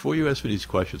said, "Before you ask me these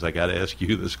questions, I got to ask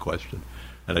you this question."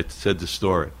 And I said the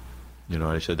story.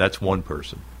 I said, "That's one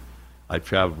person. I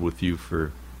traveled with you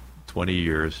for 20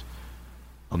 years.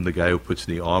 I'm the guy who puts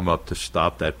the arm up to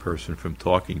stop that person from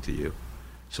talking to you.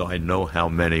 So I know how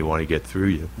many want to get through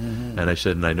you." And I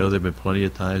said, "And I know there have been plenty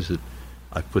of times that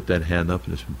I've put that hand up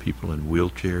and there's been people in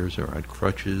wheelchairs or on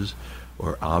crutches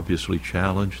or obviously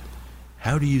challenged.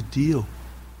 How do you deal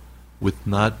with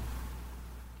not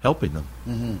helping them?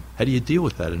 How do you deal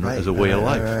with that as a way of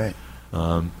life?" Right.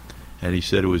 And he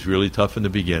said it was really tough in the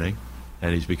beginning,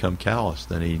 and he's become calloused,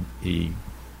 and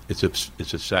it's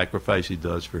a sacrifice he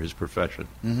does for his profession,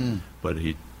 but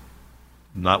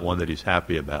not one that he's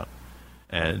happy about.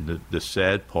 And the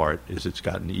sad part is it's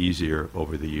gotten easier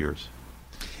over the years.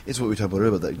 It's what we talked about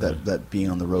earlier, that being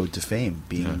on the road to fame,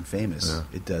 being famous.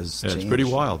 Yeah. It does Yeah, change. it's pretty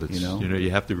wild. It's, you know?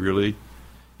 you have to really,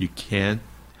 you can't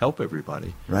help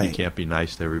everybody. Right. You can't be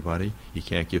nice to everybody. You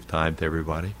can't give time to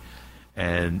everybody.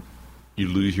 And you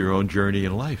lose your own journey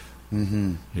in life.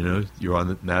 You're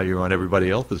on everybody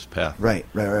else's path. Right.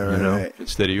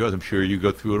 Instead of yours. I'm sure you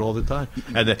go through it all the time.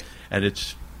 And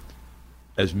it's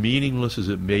as meaningless as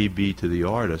it may be to the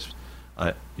artist.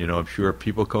 I'm sure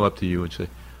people come up to you and say,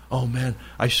 "Oh man,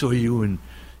 I saw you in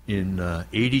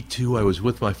 '82. I was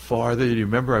with my father. Do you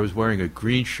remember? I was wearing a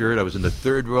green shirt. I was in the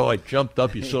third row. I jumped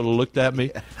up. You sort of looked at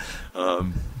me."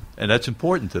 And that's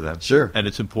important to them. Sure. And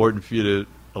it's important for you to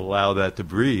allow that to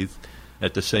breathe.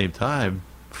 At the same time,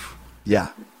 yeah.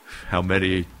 How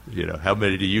many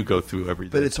do you go through every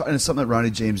day? But it's something that Ronnie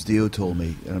James Dio told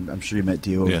me, and I'm sure you met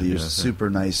Dio over the years.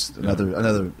 Super nice,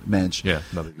 another mensch. Yeah,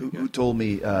 another good guy. Who told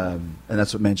me, and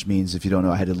that's what mensch means. If you don't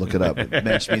know, I had to look it up.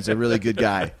 Mensch means a really good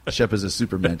guy. Shep is a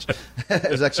super mensch. It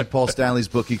was actually Paul Stanley's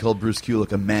book. He called Bruce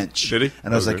Kulick a mensch. Did he?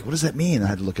 And I was like, what does that mean? I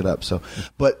had to look it up.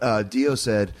 But Dio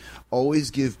said,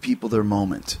 always give people their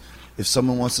moment. If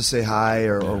someone wants to say hi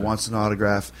or wants an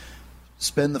autograph,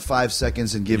 spend the 5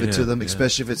 seconds and give it to them,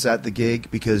 especially if it's at the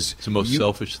gig, because it's the most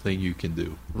selfish thing you can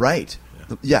do. Right.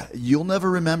 Yeah, you'll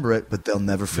never remember it, but they'll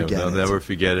never forget it. They'll never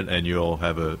forget it, and you'll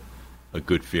have a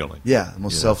good feeling. Yeah, the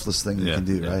most selfless thing you can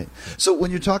do, right? So when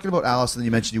you're talking about Alice, and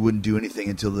you mentioned you wouldn't do anything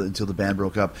until the band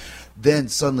broke up, then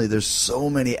suddenly there's so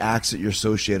many acts that you're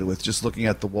associated with. Just looking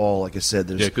at the wall, like I said,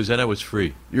 because then I was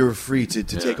free. You were free to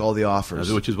take all the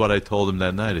offers. Which is what I told him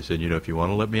that night. I said, if you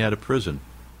want to let me out of prison,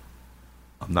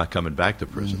 I'm not coming back to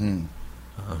prison.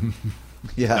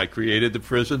 I created the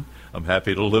prison. I'm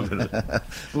happy to live in it.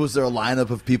 Was there a lineup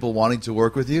of people wanting to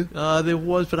work with you? There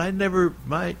was, but I never.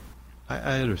 I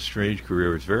had a strange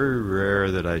career. It was very rare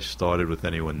that I started with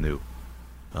anyone new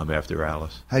after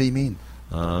Alice. How do you mean?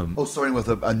 Starting with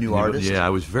a new artist? Yeah, I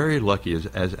was very lucky.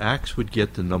 As acts would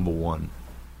get to number one,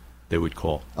 they would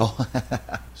call. Oh.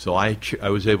 So I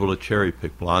was able to cherry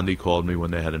pick. Blondie called me when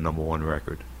they had a number one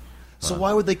record. So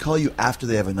why would they call you after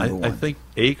they have a number one? I think,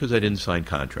 A, because I didn't sign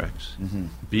contracts.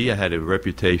 B, I had a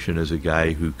reputation as a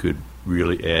guy who could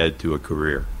really add to a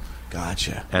career.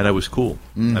 Gotcha. And I was cool.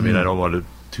 I mean, I don't want to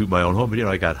toot my own horn, but,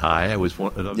 I got high. I was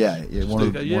one of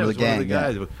the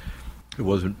guys. It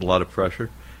wasn't a lot of pressure.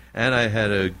 And I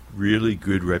had a really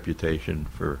good reputation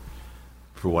for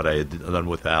for what I had done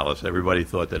with Alice. Everybody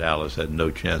thought that Alice had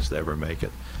no chance to ever make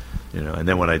it. And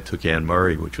then when I took Anne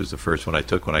Murray, which was the first one I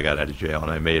took when I got out of jail, and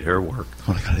I made her work.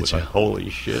 When I got out of jail. Like, holy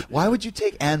shit. Why would you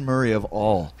take Anne Murray of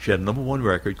all? She had a #1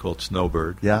 record called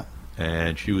Snowbird. Yeah.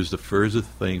 And she was the furthest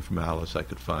thing from Alice I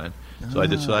could find. So I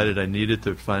decided I needed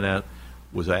to find out,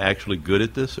 was I actually good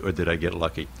at this, or did I get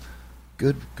lucky?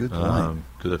 Good point.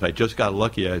 Because if I just got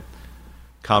lucky,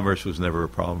 commerce was never a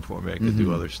problem for me. I could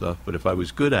do other stuff. But if I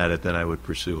was good at it, then I would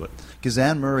pursue it. Because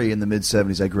Anne Murray in the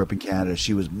mid-'70s, I grew up in Canada,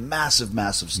 she was massive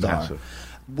star. Massive.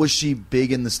 Was she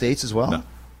big in the States as well? No.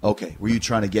 Okay. Were you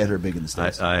trying to get her big in the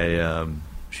States?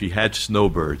 She had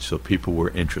Snowbird, so people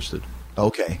were interested.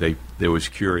 Okay. There was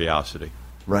curiosity.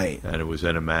 Right. And it was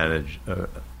then to manage,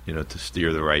 to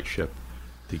steer the right ship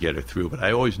to get her through. But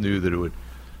I always knew that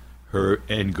her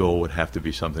end goal would have to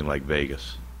be something like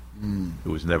Vegas. It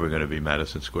was never going to be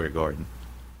Madison Square Garden.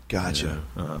 Gotcha.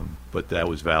 But that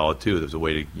was valid too. There's a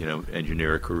way to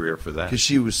engineer a career for that. Because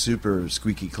she was super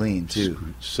squeaky clean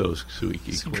too. So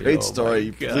squeaky clean. Great Oh,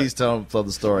 story. my God. Please tell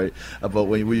the story about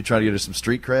were you trying to get her some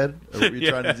street cred? Or what were you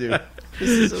trying to do? This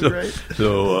is so great.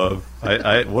 So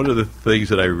I one of the things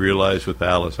that I realized with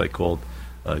Alice, I called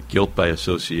guilt by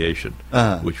association,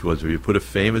 which was if you put a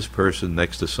famous person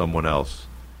next to someone else,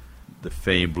 the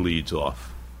fame bleeds off.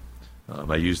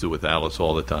 I used it with Alice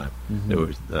all the time. There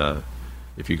was,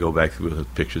 if you go back through the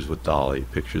pictures with Dolly,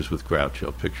 pictures with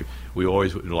Groucho, we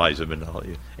always, Liza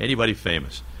Minnelli, anybody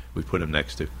famous, we put him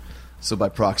next to. So by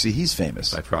proxy, he's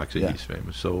famous. By proxy, he's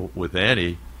famous. So with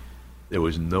Annie, there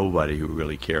was nobody who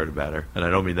really cared about her, and I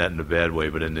don't mean that in a bad way,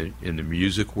 but in the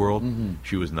music world,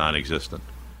 she was non-existent.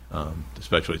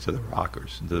 Especially to the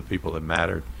rockers and to the people that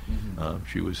mattered.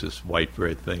 She was this white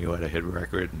bread thing who had a hit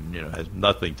record and has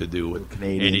nothing to do with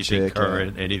Canadian anything chick,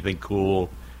 current, anything cool,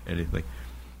 anything.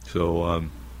 So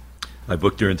I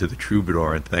booked her into the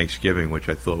Troubadour on Thanksgiving, which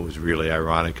I thought was really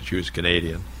ironic because she was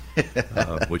Canadian,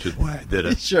 which is why I did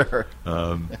it. Sure.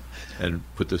 And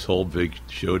put this whole big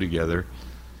show together.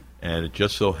 And it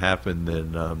just so happened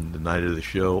that the night of the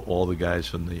show, all the guys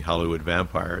from the Hollywood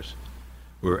Vampires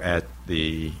were at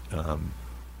the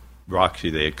Roxy.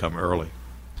 They had come early.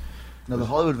 Now, the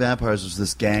Hollywood Vampires was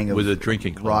this gang of With a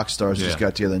drinking club. rock stars who just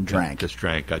got together and drank. Just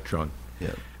drank, got drunk.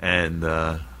 Yeah. And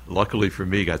luckily for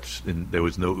me, there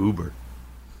was no Uber.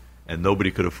 And nobody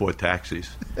could afford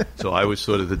taxis. So I was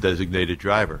sort of the designated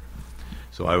driver.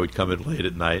 So I would come in late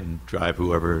at night and drive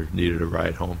whoever needed a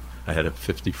ride home. I had a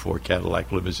 54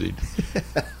 Cadillac limousine.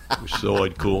 It was so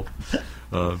uncool.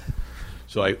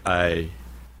 So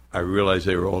I realized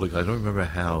they were all together. I don't remember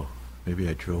how. Maybe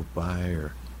I drove by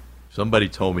or somebody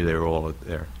told me they were all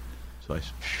there. So I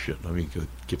said, shit, let me go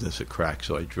give this a crack.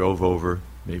 So I drove over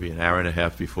maybe an hour and a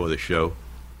half before the show.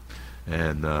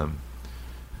 And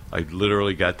I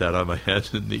literally got that on my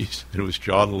hands and knees. It was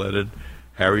John Lennon,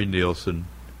 Harry Nilsson,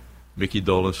 Mickey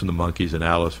Dolenz from the Monkees, and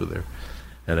Alice were there.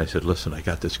 And I said, listen, I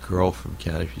got this girl from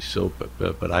Canada. She's so,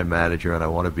 but I manage her and I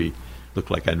want to look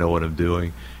like I know what I'm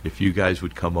doing. If you guys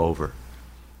would come over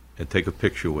and take a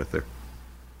picture with her,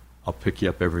 I'll pick you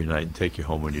up every night and take you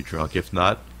home when you're drunk. If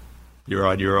not, you're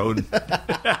on your own.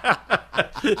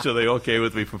 So they all came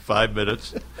with me for 5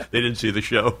 minutes. They didn't see the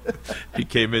show. He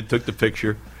came in, took the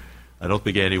picture. I don't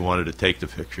think Annie wanted to take the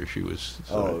picture. She was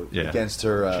against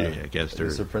her against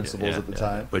her principles at the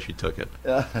time. But she took it.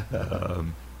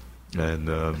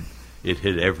 It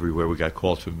hit everywhere. We got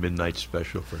calls from Midnight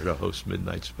Special for her to host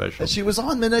Midnight Special. And she was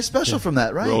on Midnight Special from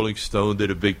that, right? Rolling Stone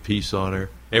did a big piece on her.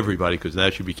 Everybody, because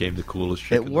now she became the coolest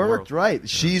chick in the world. It worked, right? Yeah.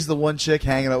 She's the one chick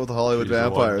hanging out with the Hollywood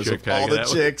Vampires. Of all the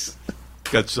chicks.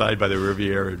 Got signed by the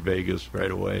Riviera in Vegas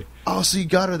right away. Oh, so you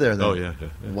got her there then? Oh, yeah.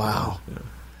 Wow. Yeah.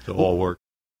 So all worked.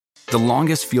 The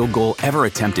longest field goal ever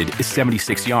attempted is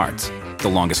 76 yards. The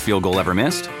longest field goal ever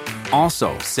missed?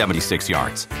 Also 76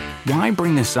 yards. Why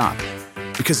bring this up?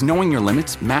 Because knowing your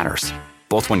limits matters,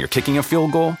 both when you're kicking a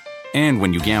field goal and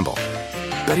when you gamble.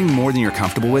 Betting more than you're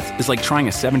comfortable with is like trying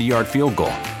a 70-yard field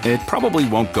goal. It probably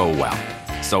won't go well.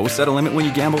 So set a limit when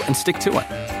you gamble and stick to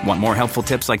it. Want more helpful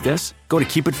tips like this? Go to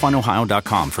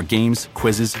keepitfunohio.com for games,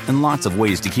 quizzes, and lots of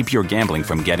ways to keep your gambling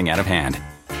from getting out of hand.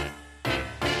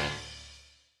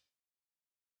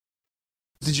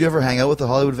 Did you ever hang out with the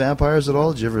Hollywood Vampires at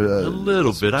all? Did you ever? A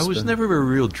little bit. I was never a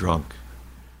real drunk.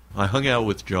 I hung out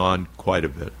with John quite a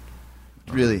bit.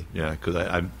 Really? Yeah, because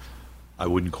I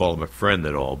wouldn't call him a friend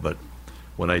at all. But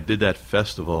when I did that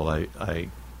festival, I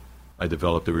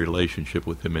developed a relationship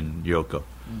with him and Yoko.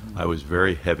 Mm-hmm. I was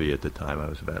very heavy at the time. I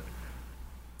was about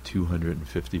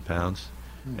 250 pounds,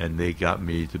 and they got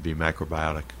me to be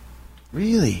macrobiotic.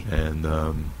 Really? And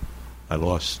I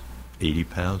lost 80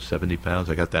 pounds, 70 pounds.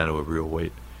 I got down to a real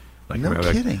weight. No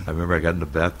kidding. I remember I got in the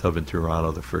bathtub in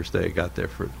Toronto the first day I got there.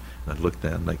 And I looked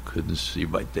down and I couldn't see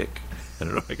my dick. I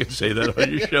don't know if I can say that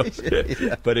on your show,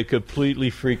 Yeah. but it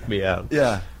completely freaked me out.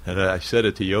 Yeah. And I said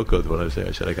it to Yoko when I was there.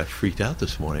 I said, I got freaked out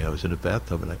this morning. I was in the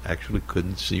bathtub and I actually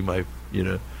couldn't see my,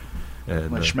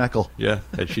 and My schmeckle. Yeah,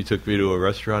 and she took me to a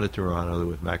restaurant in Toronto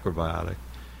with Macrobiotic,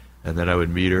 and then I would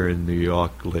meet her in New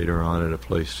York later on at a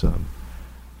place,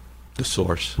 The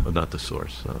Source, not The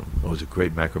Source. It was a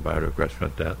great Macrobiotic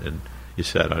restaurant down, and you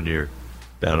sat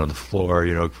down on the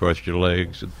floor, crossed your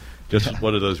legs, and just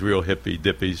one of those real hippie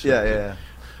dippies. Yeah.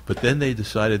 But then they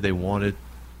decided they wanted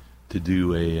to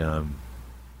do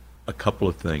a couple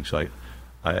of things.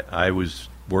 I was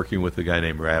working with a guy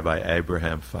named Rabbi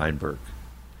Abraham Feinberg.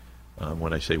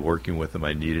 When I say working with him,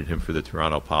 I needed him for the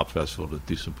Toronto Pop Festival to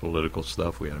do some political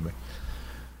stuff we had to make.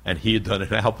 And he had done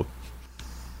an album.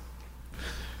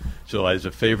 So as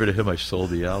a favor to him, I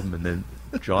sold the album, and then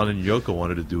John and Yoko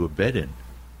wanted to do a bed-in.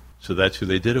 So that's who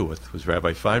they did it with, was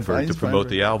Rabbi Feinberg to promote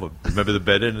the album. Remember the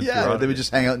bed-in in Toronto? Yeah, they would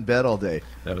just hang out in bed all day.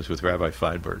 That was with Rabbi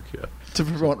Feinberg, yeah. To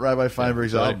promote Rabbi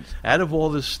Feinberg's album. Out of all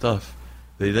this stuff,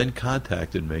 they then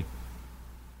contacted me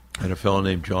and a fellow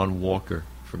named John Walker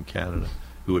from Canada,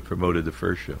 who had promoted the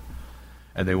first show.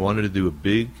 And they wanted to do a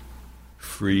big,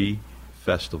 free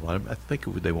festival. I think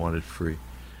they wanted free.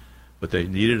 But they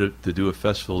needed to do a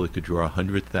festival that could draw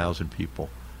 100,000 people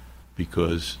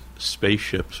because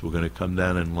spaceships were going to come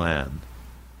down and land.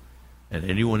 And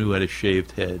anyone who had a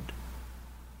shaved head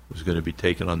was going to be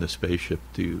taken on the spaceship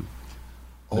to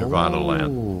Nirvana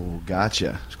Land. Oh,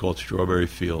 gotcha. It's called Strawberry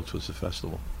Fields was the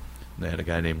festival. And they had a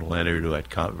guy named Leonard who had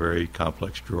very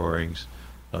complex drawings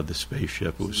of the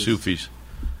spaceship. It was Sufis.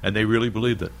 And they really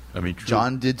believed it. I mean,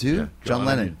 John did too? Yeah, John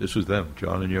Lennon. This was them,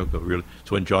 John and Yoko. Really,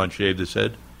 it's when John shaved his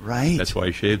head. Right. That's why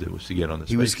he shaved it, was to get on the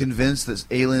He spaceship. was convinced that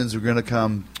aliens were going to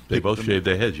come. They both shaved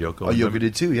their heads, Yoko. Oh, Yoko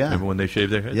did too, yeah. Remember when they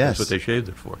shaved their heads? Yes. That's what they shaved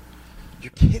it for.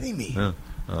 You're kidding me. Yeah.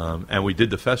 And we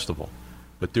did the festival.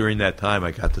 But during that time,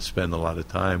 I got to spend a lot of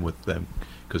time with them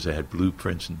because they had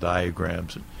blueprints and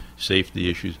diagrams and safety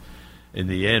issues. In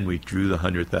the end, we drew the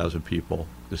 100,000 people.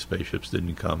 The spaceships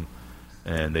didn't come.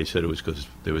 And they said it was because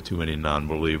there were too many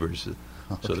non-believers.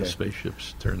 So the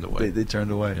spaceships turned away. They turned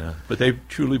away. Yeah. But they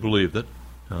truly believed it.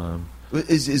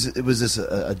 Was this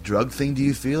a drug thing, do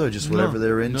you feel, or just whatever they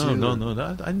were into?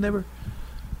 No. I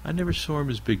never saw him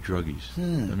as big druggies.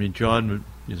 I mean, John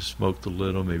smoked a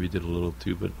little, maybe did a little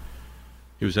too, but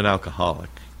he was an alcoholic.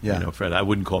 Yeah. Fred, I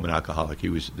wouldn't call him an alcoholic.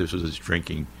 This was his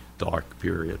drinking dark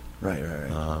period. Right.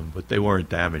 But they weren't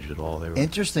damaged at all. They were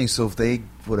Interesting. So if they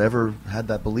had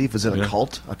that belief, is it a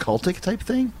cultic type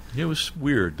thing? It was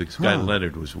weird. This guy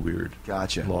Leonard was weird.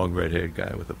 Gotcha. Long red-haired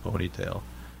guy with a ponytail.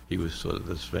 He was sort of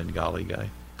this Svengali guy.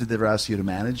 Did they ever ask you to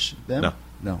manage them?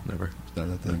 No, never. It's not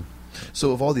a thing.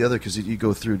 So of all the other, because you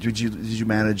go through, did you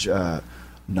manage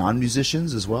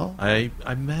non-musicians as well? I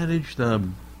managed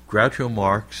Groucho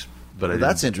Marx, but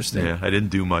that's interesting. Yeah, I didn't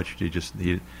do much.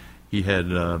 He had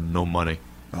no money.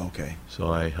 Oh, okay.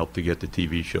 So I helped to get the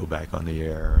TV show back on the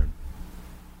air.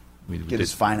 We Get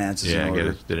his finances in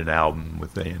order. did an album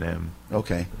with A&M.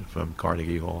 Okay. From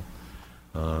Carnegie Hall.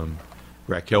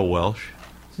 Raquel Welch,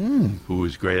 who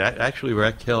was great. Actually,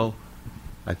 Raquel,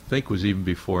 I think, was even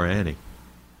before Annie.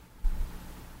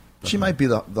 She might be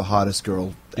the hottest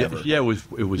girl ever. Yeah, it was.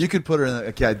 You could put her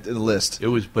in the list. It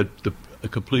was, but a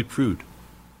complete prude.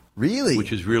 Really?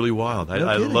 Which is really wild. No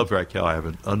I kidding. love Raquel. I have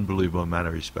an unbelievable amount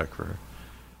of respect for her.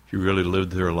 She really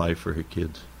lived her life for her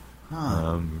kids.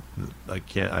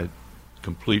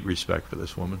 Complete respect for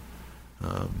this woman.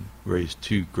 Raised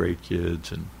two great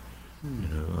kids, and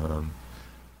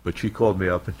but she called me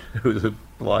up, and it was a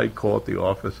blind call at the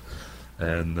office,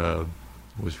 and it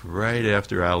was right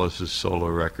after Alice's solo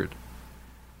record.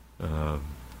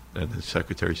 And the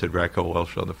secretary said, Raquel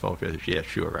Welch on the phone. I said, yeah,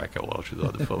 sure, Raquel Welch is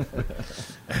on the phone.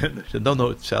 And I said, no,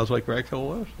 it sounds like Raquel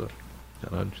Welch.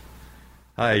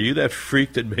 Hi, are you that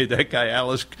freak that made that guy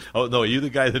Alice? Oh, no, are you the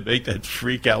guy that made that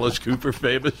freak Alice Cooper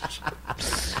famous?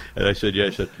 And I said, yeah. I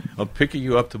said, I'm picking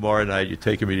you up tomorrow night. You're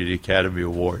taking me to the Academy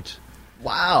Awards.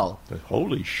 Wow. I said,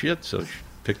 holy shit. So she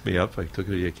picked me up. I took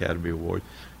her to the Academy Awards.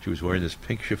 She was wearing this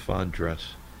pink chiffon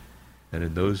dress. And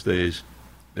in those days,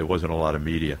 there wasn't a lot of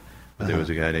media. But there was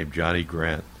a guy named Johnny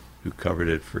Grant who covered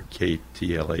it for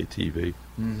KTLA TV.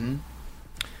 Mm-hmm.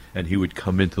 And he would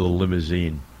come into the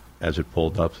limousine as it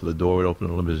pulled up. So the door would open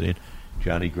in the limousine.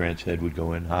 Johnny Grant's head would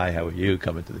go in. Hi, how are you?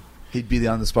 Coming to the... He'd be the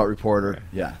on-the-spot reporter. Right.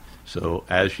 Yeah. So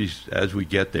as we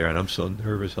get there, and I'm so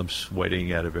nervous, I'm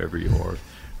sweating out of every pore.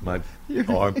 My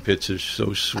armpits are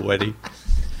so sweaty.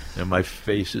 And my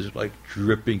face is like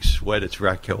dripping sweat. It's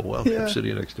Raquel Welch. I'm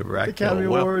sitting next to Raquel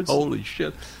Welch. Holy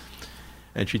shit.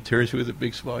 And she turns to me with a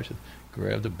big smile. She said,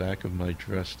 grab the back of my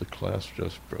dress. The clasp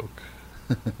just broke.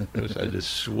 I had this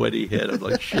sweaty head. I'm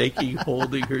like shaking,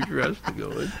 holding her dress to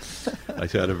go in. I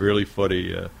had a really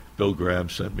funny, Bill Graham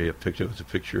sent me a picture. It was a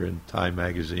picture in Time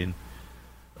magazine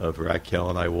of Raquel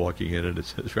and I walking in, and it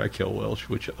says Raquel Welch,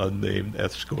 which unnamed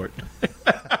escort.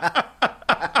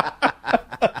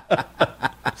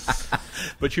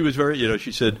 But she was very,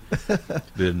 she said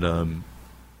then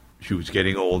she was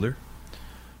getting older.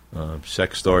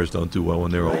 Sex stars don't do well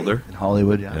when they're older. In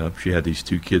Hollywood, yeah. She had these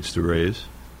 2 kids to raise,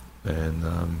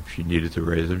 and she needed to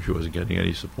raise them. She wasn't getting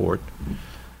any support,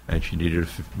 and she needed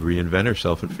to reinvent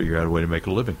herself and figure out a way to make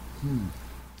a living.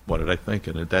 What did I think?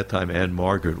 And at that time, Anne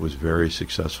Margaret was very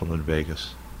successful in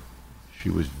Vegas. She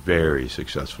was very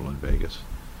successful in Vegas.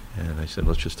 And I said,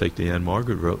 let's just take the Anne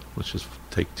Margaret route. Let's just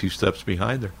take 2 steps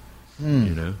behind her,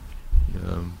 and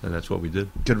that's what we did.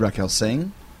 Did Raquel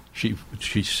sing? She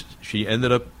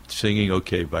ended up singing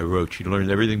okay by rote. She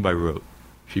learned everything by rote.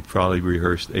 She probably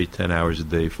rehearsed 8-10 hours a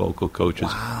day, vocal coaches.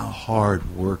 Wow.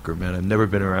 Hard worker, man. I've never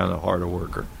been around a harder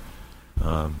worker.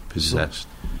 Possessed.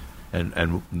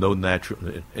 And no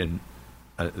natural, and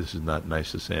this is not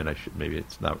nice to say, and I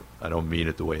don't mean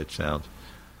it the way it sounds.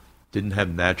 Didn't have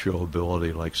natural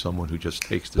ability like someone who just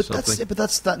takes to something. But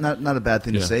that's not a bad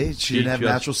thing to say. She didn't have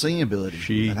natural singing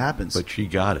ability. That happens. But she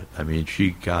got it. I mean,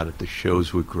 she got it. The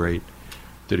shows were great.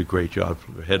 Did a great job.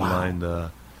 Headlined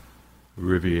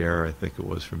Riviera, I think it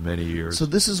was, for many years. So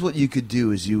this is what you could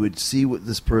do, is you would see what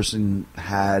this person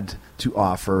had to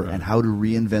offer and how to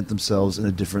reinvent themselves in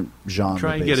a different genre.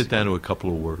 Try and get it down to a couple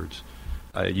of words.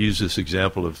 I use this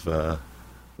example of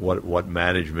what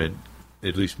management,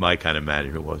 at least my kind of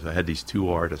management, was. I had these 2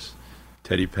 artists,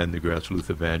 Teddy Pendergrass,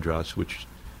 Luther Vandross, which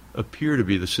appear to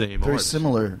be the same Very artists.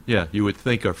 similar. Yeah, you would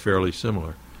think are fairly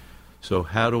similar. So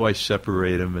how do I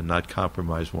separate them and not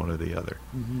compromise one or the other?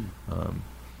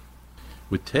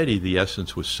 With Teddy, the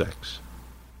essence was sex.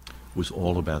 It was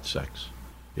all about sex.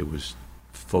 It was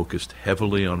focused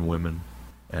heavily on women,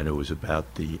 and it was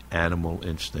about the animal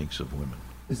instincts of women.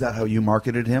 Is that how you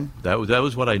marketed him? That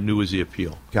was what I knew was the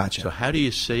appeal. Gotcha. So how do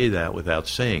you say that without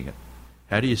saying it?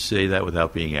 How do you say that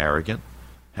without being arrogant?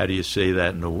 How do you say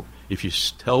that if you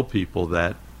tell people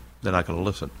that, they're not going to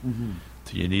listen?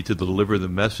 So you need to deliver the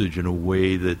message in a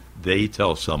way that they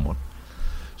tell someone.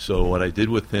 So what I did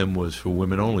with him was for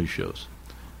women-only shows.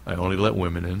 I only let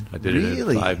women in. I did it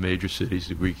in 5 major cities,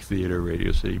 the Greek Theater,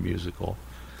 Radio City Music Hall.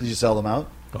 Did you sell them out?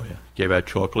 Oh, yeah. Gave out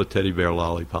chocolate teddy bear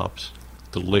lollipops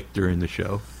to lick during the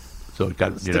show. So it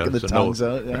got, Sticking the tongues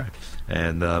out, yeah. Right.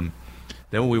 And then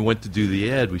when we went to do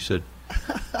the ad, we said,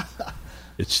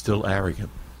 it's still arrogant.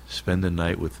 Spend the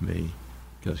night with me.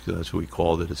 Because that's what we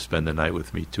called it, a Spend the Night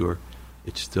with Me tour.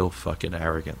 It's still fucking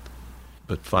arrogant.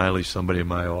 But finally, somebody in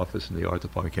my office in the art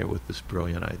department came up with this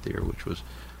brilliant idea, which was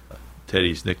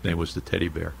Teddy's nickname was the teddy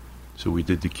bear. So we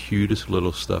did the cutest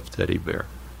little stuffed teddy bear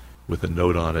with a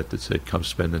note on it that said, come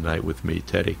spend the night with me,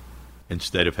 Teddy,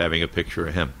 instead of having a picture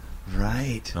of him.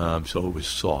 Right. So it was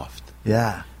soft.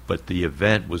 Yeah. But the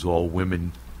event was all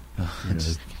women.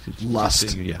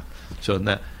 Lust. Yeah. So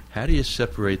now, how do you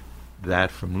separate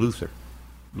that from Luther?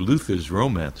 Luther's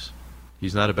romance.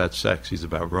 He's not about sex. He's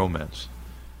about romance.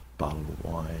 Bottle of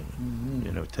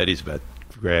wine. Teddy's about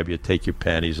grab you, take your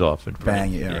panties off, and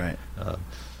bang you. Right.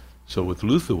 So with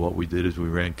Luther, what we did is we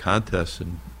ran contests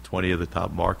in 20 of the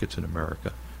top markets in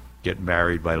America. Get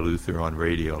married by Luther on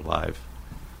radio live.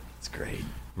 It's great.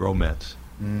 Romance.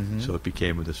 So it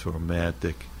became this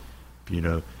romantic.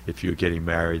 If you're getting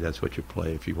married, that's what you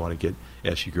play. If you want to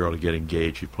ask your girl to get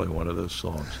engaged, you play one of those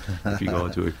songs. If you go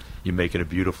into you're making a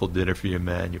beautiful dinner for your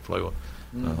man, you play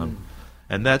one.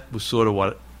 And that was sort of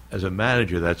what, as a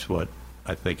manager, that's what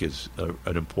I think is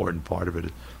an important part of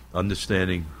it,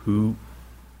 understanding who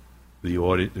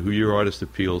your artist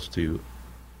appeals to,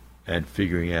 and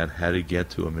figuring out how to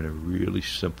get to him in a really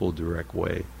simple, direct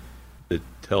way that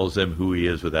tells them who he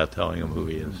is without telling them who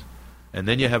he is. And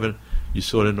then you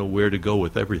sort of know where to go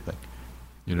with everything.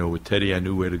 With Teddy, I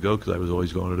knew where to go because I was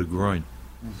always going to the groin.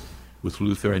 With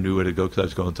Luther, I knew where to go because I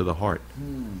was going to the heart.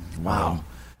 Wow.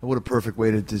 What a perfect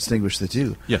way to distinguish the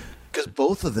two. Yeah. Because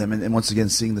both of them, and once again,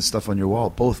 seeing the stuff on your wall,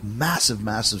 both massive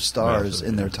stars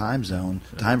in their time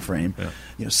frame.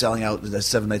 Yeah. Selling out the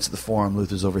 7 nights at the Forum.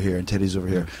 Luther's over here and Teddy's over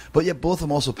here. But yet both of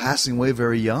them also passing away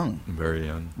very young. Very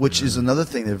young. Which is another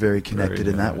thing. They're very connected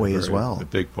in that way as well. A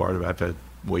big part of it. I've had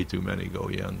way too many go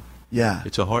young. Yeah.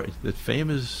 It's the fame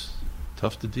is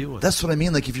tough to deal with. That's what I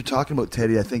mean. Like if you're talking about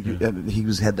Teddy, I think he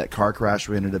had that car crash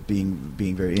where he ended up being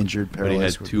very injured,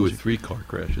 paralyzed. But he had 2 or 3 car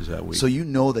crashes that week. So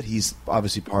that he's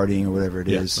obviously partying or whatever it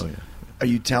is. Oh, yeah. Are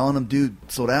you telling him, dude,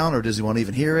 slow down, or does he want to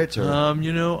even hear it? Or?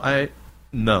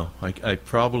 No, I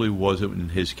probably wasn't in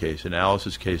his case. In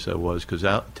Alice's case, I was, because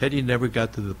Teddy never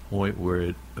got to the point where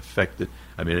it affected.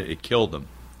 I mean, it killed him,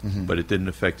 but it didn't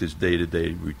affect his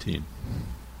day-to-day routine.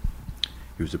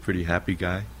 He was a pretty happy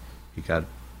guy.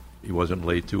 He wasn't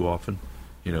late too often.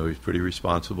 He was pretty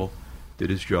responsible. Did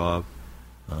his job.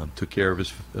 Took care of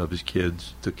his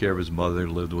kids. Took care of his mother.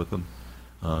 Lived with them.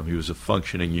 He was a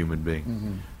functioning human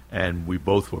being, and we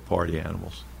both were party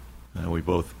animals. And we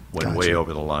both went way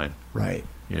over the line. Right.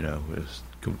 Was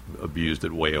abused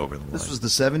it way over the line. This was the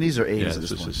 70s or 80s Yeah, at this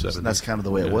this was point? the 70s. And that's kind of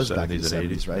the way it was back in the 70s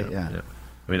and 70s, right? Yeah.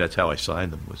 I mean, that's how I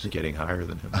signed them, was getting higher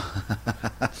than him.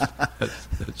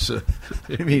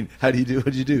 I mean, what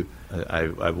did you do?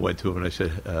 I went to him and I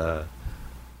said, I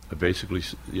basically,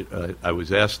 I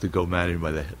was asked to go managed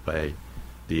by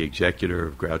the executor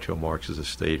of Groucho Marx's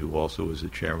estate, who also was the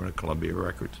chairman of Columbia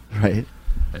Records. Right.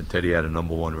 And Teddy had a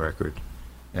 #1 record.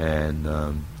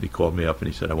 And he called me up and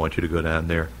he said, I want you to go down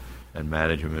there and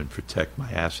manage him and protect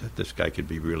my asset. This guy could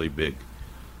be really big.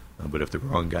 But if the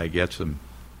wrong guy gets him.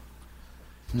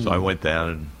 So I went down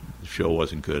and the show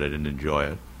wasn't good. I didn't enjoy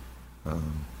it.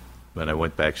 But I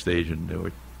went backstage and there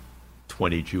were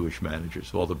 20 Jewish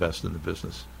managers, all the best in the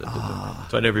business. So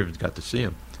I never even got to see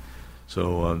him.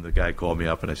 So the guy called me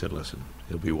up and I said, listen,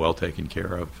 he'll be well taken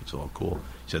care of. It's all cool.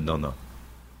 He said, no,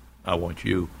 I want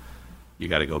you. You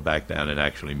got to go back down and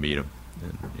actually meet him.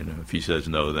 And, if he says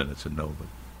no, then it's a no. But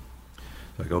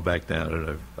so I go back down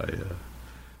and I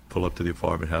pull up to the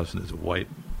apartment house, and there's a white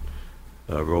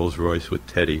Rolls Royce with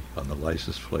Teddy on the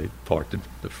license plate parked in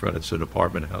the front. It's an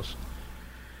apartment house.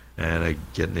 And I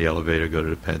get in the elevator, go to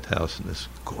the penthouse, and this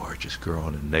gorgeous girl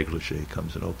in a negligee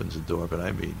comes and opens the door. But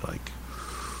I mean, like,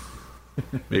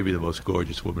 maybe the most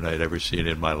gorgeous woman I had ever seen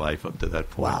in my life up to that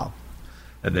point. Wow.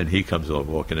 And then he comes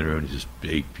over, walking in the room, and he's this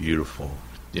big, beautiful,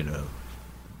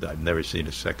 I've never seen a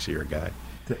sexier guy.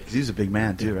 Because he's a big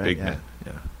man, too, right? Big man,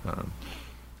 yeah.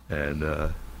 And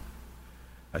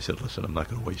I said, listen, I'm not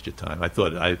going to waste your time. I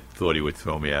thought he would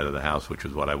throw me out of the house, which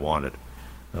was what I wanted.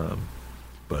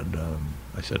 But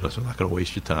I said, listen, I'm not going to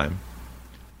waste your time.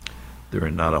 There are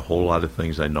not a whole lot of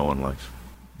things I know in life.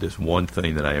 There's one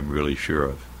thing that I am really sure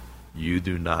of. You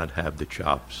do not have the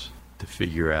chops to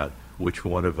figure out which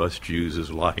one of us Jews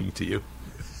is lying to you.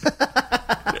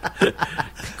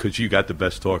 Because you got the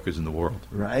best talkers in the world.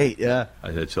 Right, yeah.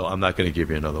 I said, so I'm not going to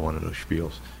give you another one of those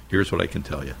spiels. Here's what I can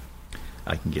tell you.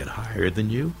 I can get higher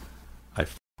than you. I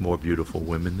f more beautiful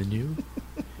women than you.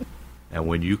 And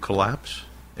when you collapse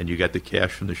and you got the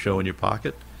cash from the show in your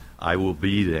pocket, I will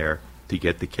be there to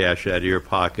get the cash out of your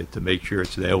pocket to make sure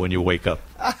it's there when you wake up.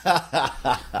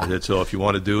 I said, so if you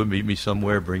want to do it, meet me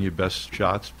somewhere, bring your best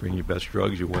shots, bring your best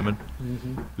drugs, your women,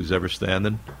 who's ever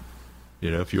standing.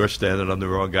 If you're standing, I'm the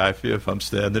wrong guy for you. If I'm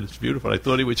standing, it's beautiful. I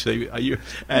thought he would say, are you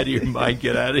out of your mind?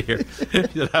 Get out of here. He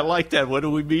said, I like that. When are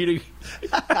we meeting?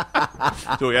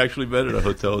 So we actually met at a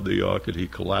hotel in New York, and he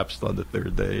collapsed on the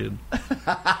third day. And,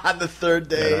 on the third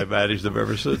day? And I managed him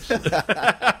ever since.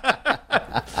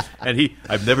 And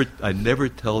I never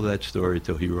tell that story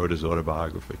till he wrote his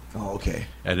autobiography. Oh, okay.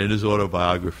 And in his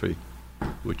autobiography,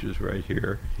 which is right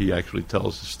here, he actually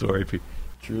tells the story.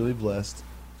 Truly blessed.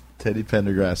 Teddy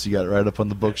Pendergrass. You got it right up on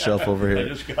the bookshelf over here. I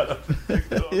just got up.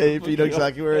 Yeah, you know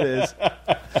exactly where it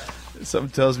is. Something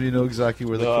tells me you know exactly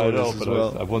where the quote is as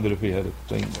well. I wondered if he had a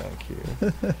thing back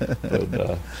here.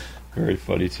 But very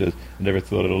funny. He says, I never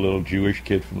thought of a little Jewish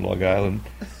kid from Long Island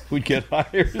would get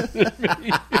higher than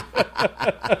me.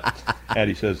 And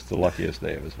he says it's the luckiest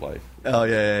day of his life. Oh,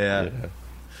 yeah.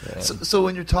 So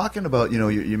when you're talking about,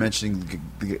 you're mentioning,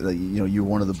 you're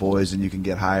one of the boys and you can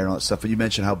get higher and all that stuff, but you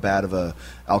mentioned how bad of a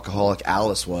alcoholic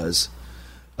Alice was.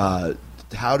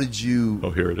 How did you...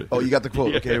 Oh, here it is. Oh, you got the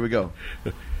quote. Yeah. Okay, here we go.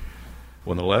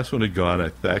 When the last one had gone, I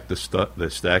packed the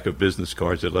stack of business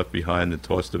cards I left behind and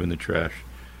tossed them in the trash.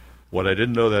 What I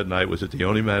didn't know that night was that the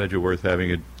only manager worth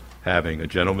having, a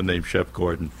gentleman named Shep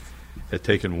Gordon, had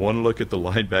taken one look at the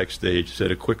line backstage,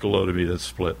 said a quick hello to me, then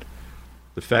split.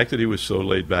 The fact that he was so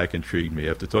laid back intrigued me.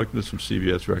 After talking to some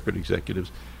CBS record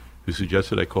executives who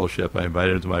suggested I call Shep, I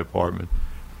invited him to my apartment.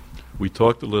 We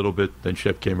talked a little bit, then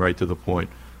Shep came right to the point.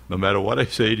 No matter what I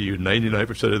say to you,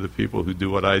 99% of the people who do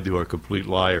what I do are complete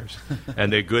liars.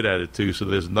 And they're good at it, too, so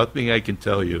there's nothing I can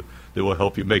tell you that will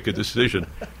help you make a decision.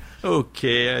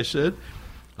 Okay, I said.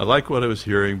 I liked what I was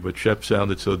hearing, but Shep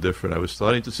sounded so different. I was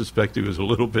starting to suspect he was a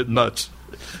little bit nuts.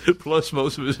 Plus,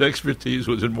 most of his expertise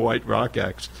was in white rock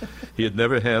acts. He had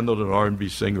never handled an R&B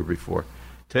singer before.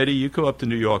 Teddy, you come up to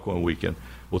New York one weekend.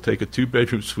 We'll take a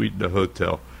 2-bedroom suite in a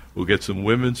hotel. We'll get some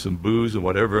women, some booze, and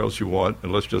whatever else you want,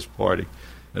 and let's just party.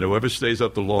 And whoever stays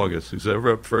up the longest, who's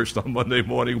ever up first on Monday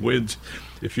morning wins.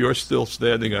 If you're still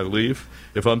standing, I leave.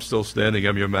 If I'm still standing,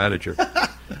 I'm your manager.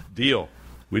 Deal.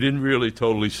 We didn't really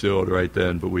totally seal it right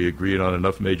then, but we agreed on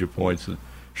enough major points that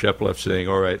Shep left saying,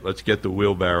 all right, let's get the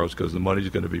wheelbarrows because the money's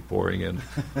going to be pouring in.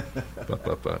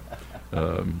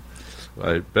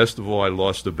 Best of all, I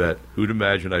lost a bet. Who'd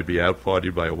imagine I'd be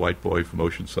out-partied by a white boy from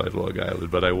Oceanside, Long Island?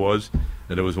 But I was,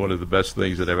 and it was one of the best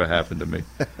things that ever happened to me.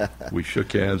 We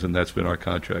shook hands, and that's been our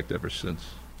contract ever since.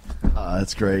 Oh,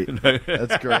 that's great.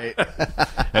 That's great.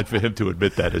 And for him to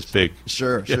admit that is big.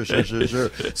 Sure.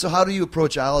 So how do you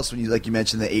approach Alice when you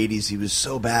mentioned the 80s, he was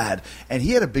so bad, and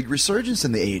he had a big resurgence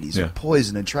in the 80s with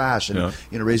Poison and Trash and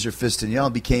Raise Your Fist and Yell,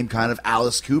 and became kind of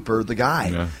Alice Cooper, the guy.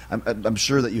 Yeah. I'm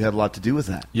sure that you had a lot to do with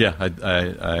that. Yeah,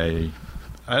 I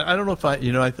don't know if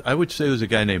I would say it was a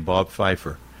guy named Bob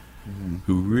Pfeiffer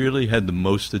who really had the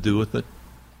most to do with it.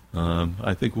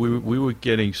 I think we were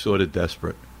getting sort of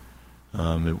desperate.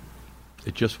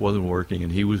 It just wasn't working,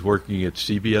 and he was working at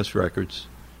CBS Records,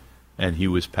 and he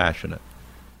was passionate,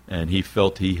 and he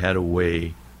felt he had a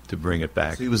way to bring it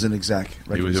back. So he was an exec.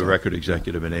 He was a record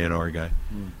executive, an A&R guy,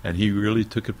 and he really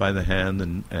took it by the hand.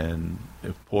 And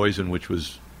Poison, which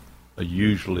was a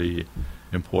hugely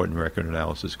important record in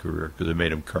Alice's career because it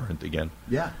made him current again.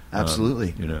 Yeah,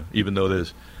 absolutely. Even though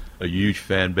there's a huge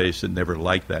fan base that never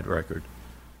liked that record,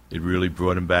 it really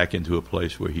brought him back into a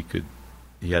place where he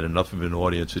had enough of an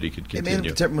audience that he could continue. It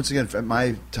made him, once again, at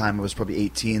my time, I was probably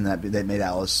 18, that made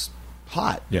Alice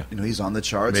hot. Yeah. He's on the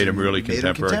charts. Made him really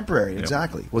contemporary.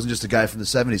 Exactly. Wasn't just a guy from the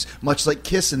 70s. Much like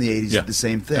Kiss in the 80s did the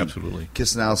same thing. Absolutely.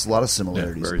 Kiss and Alice, a lot of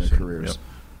similarities in their careers.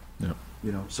 Yeah.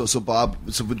 So Bob,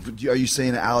 are you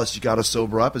saying that Alice, you got to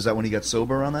sober up? Is that when he got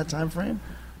sober around that time frame?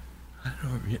 I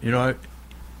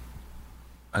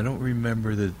don't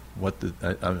remember I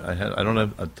don't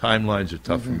have timelines are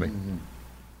tough for me.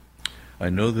 I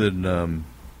know that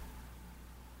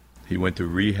he went to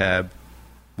rehab,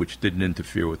 which didn't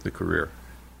interfere with the career.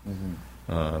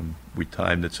 We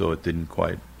timed it so it didn't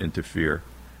quite interfere.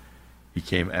 He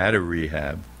came out of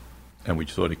rehab, and we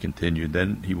sort of continued.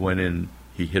 Then he went in,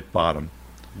 he hit bottom,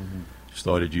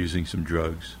 started using some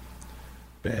drugs,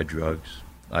 bad drugs.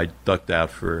 I ducked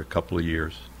out for a couple of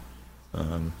years.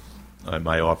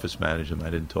 My office managed him.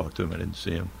 I didn't talk to him. I didn't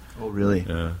see him. Oh, really?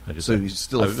 So he's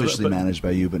still officially managed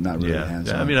by you, but not really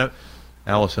hands-on. I mean,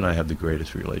 Alice and I have the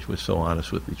greatest relationship. We're so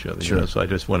honest with each other. Sure. So I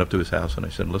just went up to his house and I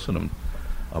said, listen,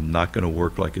 I'm not going to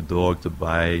work like a dog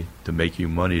to make you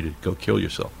money to go kill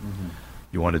yourself.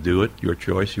 You want to do it, your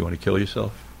choice. You want to kill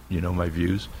yourself, my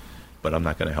views, but I'm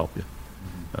not going to help you.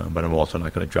 But I'm also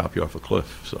not going to drop you off a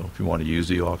cliff. So if you want to use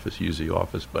the office,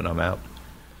 but I'm out.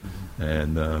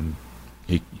 And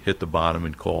he hit the bottom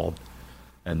and called.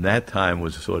 And that time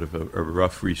was sort of a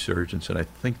rough resurgence, and I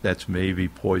think that's maybe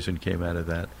Poison came out of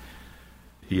that.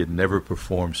 He had never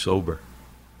performed sober,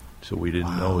 so we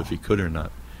didn't know if he could or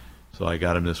not. So I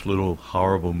got him this little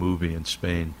horrible movie in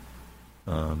Spain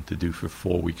to do for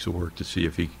 4 weeks of work to see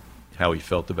how he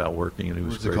felt about working, and it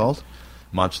was What's it called?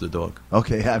 Monster Dog.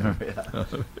 Okay, I remember.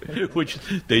 Yeah. Which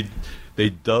they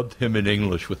dubbed him in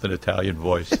English with an Italian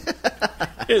voice.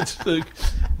 It's like,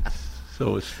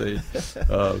 so it stayed.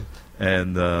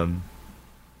 And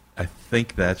I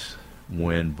think that's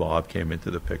when Bob came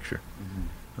into the picture,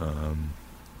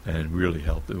 and really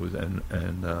helped. It was and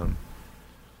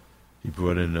he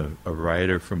brought in a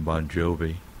writer from Bon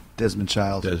Jovi, Desmond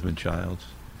Childs,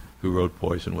 who wrote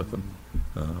Poison with him,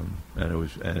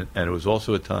 and it was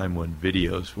also a time when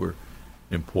videos were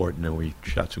important, and we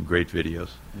shot some great videos.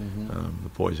 The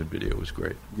Poison video was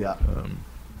great. Yeah.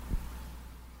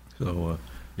 So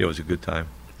it was a good time.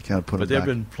 Kind of but there have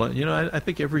been plenty. I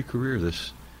think every career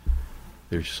there's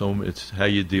it's how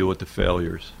you deal with the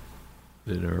failures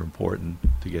that are important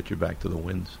to get you back to the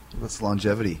wins. That's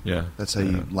longevity. Yeah. That's how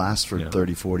you last for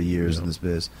 30, 40 years in this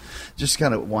biz. Just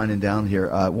kind of winding down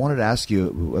here, I wanted to ask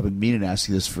you, I've been meaning to ask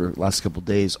you this for the last couple of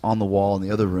days. On the wall in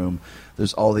the other room,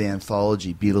 there's all the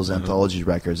Beatles anthology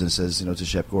records, and it says, to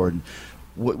Shep Gordon.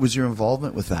 What was your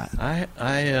involvement with that?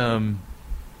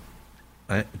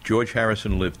 George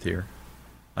Harrison lived here.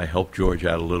 I helped George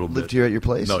out a little bit. Lived here at your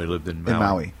place? No, he lived in Maui. In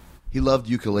Maui. He loved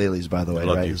ukuleles, by the way,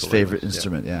 right? His favorite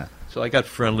instrument, yeah. So I got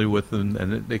friendly with him,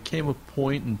 and there came a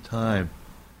point in time.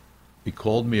 He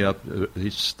called me up. He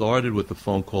started with a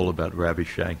phone call about Ravi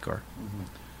Shankar.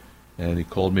 And he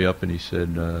called me up and he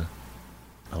said,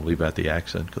 I'll leave out the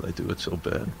accent because I do it so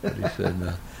bad. But he said,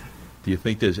 do you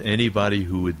think there's anybody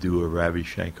who would do a Ravi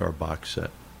Shankar box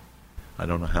set? I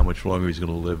don't know how much longer he's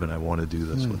going to live, and I want to do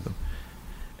this with him.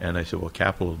 And I said, well,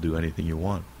 Capitol will do anything you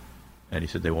want. And he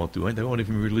said, they won't do anything. They won't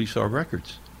even release our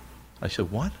records. I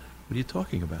said, what? What are you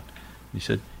talking about? He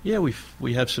said, yeah,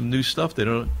 we have some new stuff.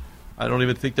 I don't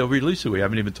even think they'll release it. We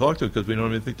haven't even talked to it because we don't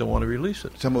even think they'll want to release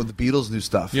it. Talking about the Beatles' new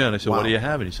stuff. Yeah, and I said, Wow. what do you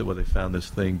have? And he said, well, they found this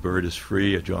thing, Bird is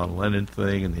Free, a John Lennon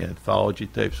thing, and the anthology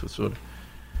tapes. Was sort of,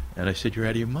 and I said, you're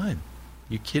out of your mind.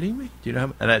 You kidding me? Do you know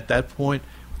how, and at that point,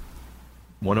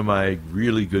 one of my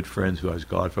really good friends who I was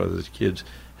godfather of his kids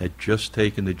had just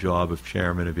taken the job of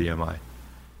chairman of EMI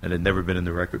and had never been in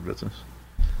the record business.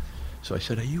 So I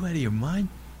said, are you out of your mind?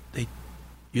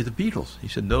 You're the Beatles. He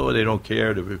said, no, they don't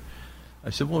care. I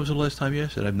said, when was the last time you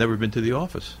said? I've never been to the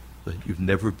office. I said, you've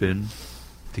never been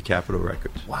to Capitol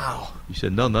Records? Wow. He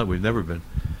said, no, we've never been.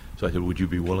 So I said, would you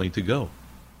be willing to go?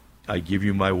 I give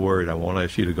you my word. I won't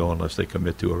ask you to go unless they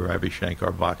commit to a Ravi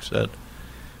Shankar box set.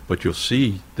 But you'll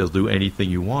see they'll do anything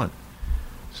you want.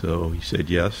 So he said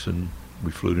yes, and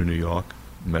we flew to New York,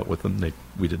 met with them.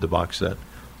 We did the box set.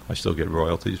 I still get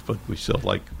royalties, but we sell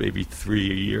like maybe 3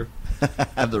 a year.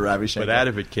 Have the Ravi Shankar. But out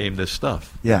of it came this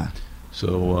stuff. Yeah.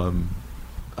 So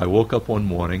I woke up one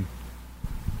morning.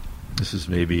 This is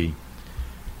maybe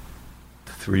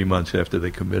 3 months after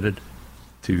they committed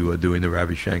to doing the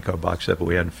Ravi Shankar box set, but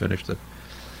we hadn't finished it.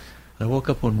 I woke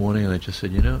up one morning and I just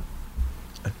said,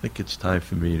 I think it's time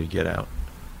for me to get out.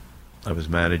 I was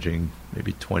managing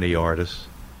maybe 20 artists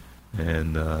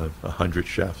and 100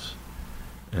 chefs.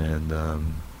 And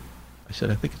I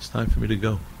said, I think it's time for me to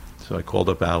go. So I called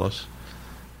up Alice.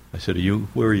 I said,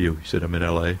 where are you? He said, I'm in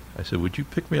L.A. I said, would you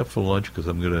pick me up for lunch because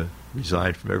I'm going to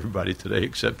resign from everybody today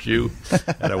except you,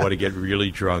 and I want to get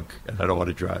really drunk, and I don't want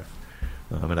to drive.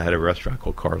 And I had a restaurant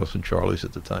called Carlos and Charlie's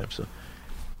at the time. So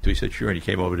he said, sure, and he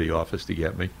came over to the office to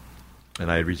get me.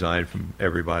 And I had resigned from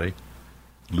everybody.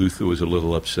 Luther was a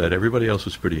little upset. Everybody else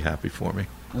was pretty happy for me.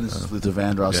 And this is Luther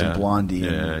Vandross and Blondie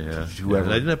and whoever.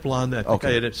 And I didn't have Blondie. I think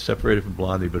I had it separated from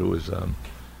Blondie, but it was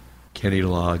Kenny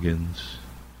Loggins,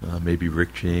 maybe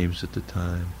Rick James at the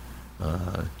time,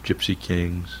 Gypsy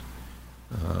Kings,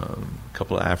 a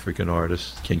couple of African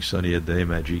artists, King Sunny Ade,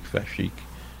 Magique Fashik,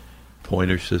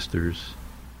 Pointer Sisters,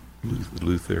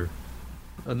 Luther.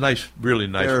 A nice, really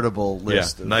nice, veritable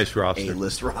list. Yeah, nice roster,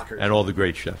 A-list rockers, and all the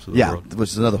great chefs of the world. Yeah, which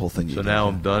is another whole thing. So now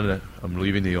I'm done. I'm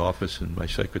leaving the office, and my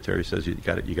secretary says, "You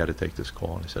got to take this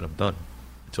call." And I said, "I'm done.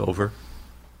 It's over.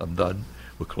 I'm done.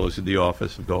 We're closing the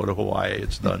office. I'm going to Hawaii.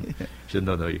 It's done." She said,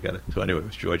 "No, you got it." So anyway, it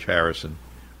was George Harrison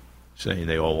saying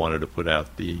they all wanted to put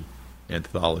out the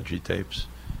anthology tapes,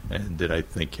 and did I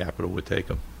think Capitol would take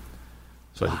them?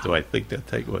 So I said, "Do I think they'll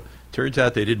take them?" Turns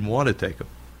out they didn't want to take them.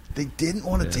 They didn't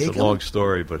want to take them? It's a long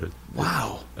story, but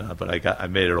wow. But I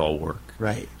made it all work.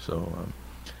 Right. So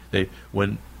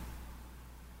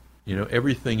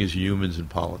everything is humans and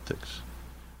politics,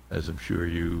 as I'm sure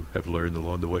you have learned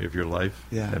along the way of your life.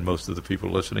 Yeah. And most of the people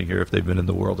listening here, if they've been in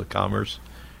the world of commerce,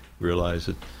 realize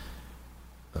that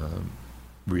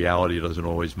reality doesn't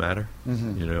always matter.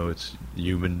 Mm-hmm. It's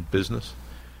human business.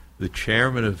 The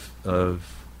chairman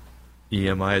of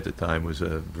EMI at the time was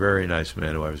a very nice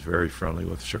man who I was very friendly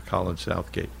with, Sir Colin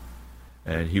Southgate.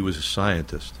 And he was a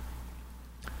scientist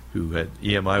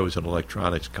EMI was an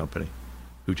electronics company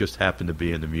who just happened to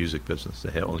be in the music business.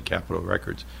 They owned Capitol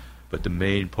Records. But the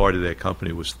main part of their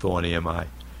company was Thorn EMI.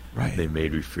 Right. They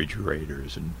made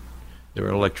refrigerators, and they were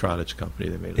an electronics company.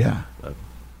 They made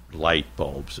light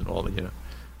bulbs and all the,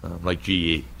 like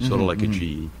GE, sort of like a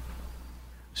GE.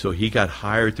 So he got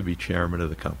hired to be chairman of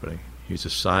the company. He's a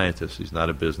scientist. He's not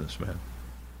a businessman.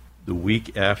 The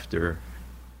week after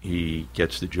he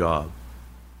gets the job,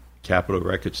 Capitol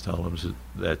Records tell him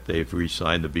that they've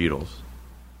re-signed the Beatles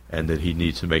and that he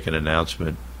needs to make an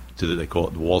announcement they call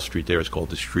it Wall Street there, it's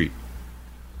called The Street.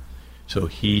 So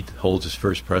he holds his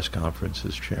first press conference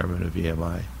as chairman of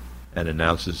EMI and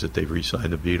announces that they've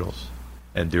re-signed the Beatles.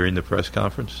 And during the press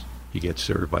conference, he gets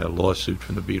served by a lawsuit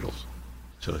from the Beatles.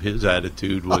 So his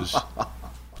attitude was,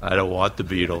 I don't want the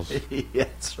Beatles.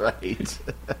 That's right.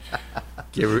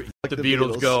 Let the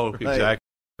Beatles go. Right. Exactly.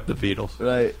 The Beatles.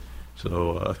 Right.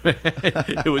 So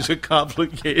it was a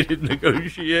complicated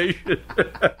negotiation.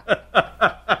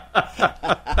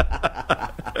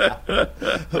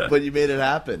 But you made it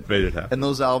happen. Made it happen. And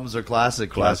those albums are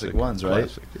classic ones, right?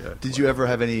 Classic, yeah. Did you ever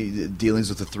have any dealings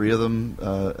with the three of them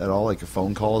at all, like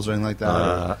phone calls or anything like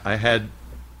that? I had.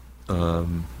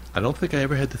 I don't think I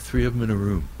ever had the three of them in a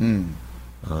room.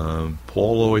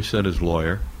 Paul always sent his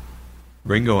lawyer.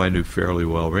 Ringo I knew fairly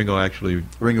well. Ringo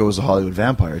was a Hollywood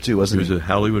vampire too, wasn't he? He was a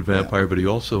Hollywood vampire, but he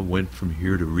also went from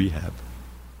here to rehab.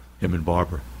 Him and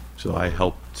Barbara. So I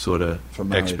helped sort of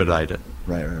expedite it.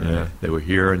 Right. Yeah, they were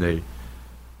here, and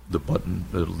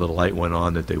the light went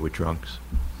on that they were drunks,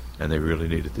 and they really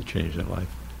needed to change their life.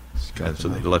 And so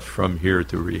they left from here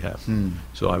to rehab.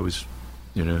 So I was,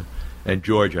 and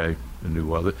George I knew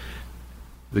well.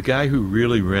 The guy who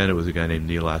really ran it was a guy named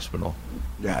Neil Aspinall.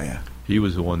 Yeah. He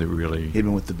was the one that really... He'd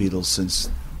been with the Beatles since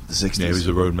the 60s. Yeah, he was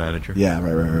the road manager. Yeah,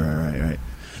 right.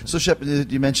 So, Shep,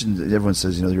 you mentioned, everyone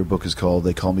says, your book is called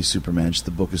They Call Me Supermensch.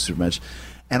 The book is Supermensch.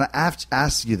 And I have to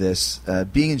ask you this,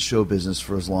 being in show business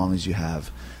for as long as you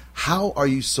have, how are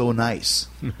you so nice?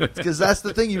 Because that's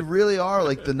the thing. You really are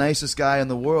like the nicest guy in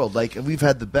the world. Like, we've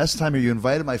had the best time here. You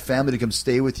invited my family to come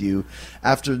stay with you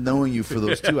after knowing you for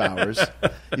those 2 hours.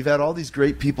 You've had all these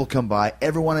great people come by.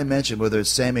 Everyone I mentioned, whether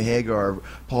it's Sammy Hagar or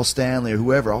Paul Stanley or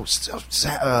whoever, Shep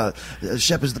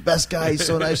is the best guy. He's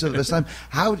so nice. At the best time.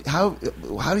 How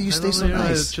do you stay so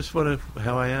nice? It's just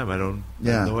how I am. I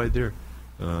have no idea.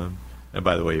 And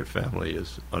by the way, your family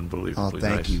is unbelievably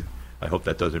nice. Thank you. I hope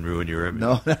that doesn't ruin your image.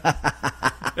 No. The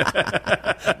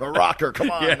rocker,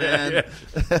 come on, man.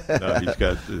 No,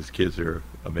 his kids are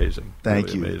amazing. Thank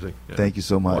really you. Amazing. Thank you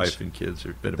so much. Wife and kids.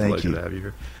 It's been a Thank pleasure you. to have you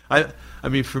here. I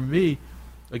mean, for me,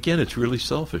 again, it's really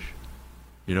selfish.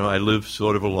 I live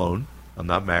sort of alone. I'm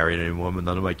not married anymore.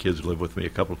 None of my kids live with me.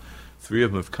 3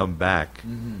 of them have come back,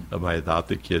 of my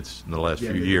adopted kids, in the last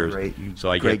few years.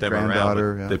 So I get them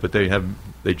around. But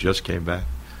they just came back.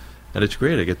 And it's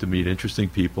great. I get to meet interesting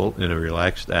people in a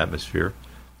relaxed atmosphere.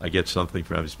 I get something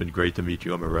from them. It's been great to meet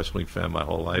you. I'm a wrestling fan my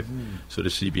whole life. So to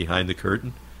see behind the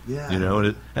curtain,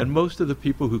 and most of the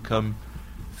people who come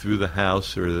through the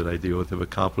house or that I deal with have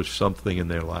accomplished something in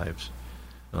their lives.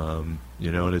 And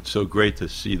it's so great to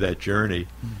see that journey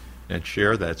and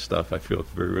share that stuff. I feel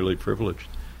really privileged.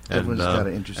 Everyone's got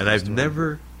an interesting and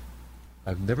story.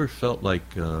 I've never felt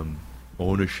like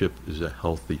ownership is a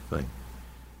healthy thing.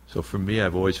 So for me,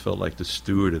 I've always felt like the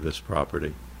steward of this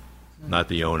property, not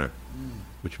the owner,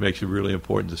 which makes it really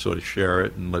important to sort of share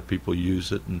it and let people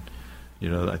use it. And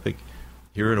I think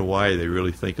here in Hawaii, they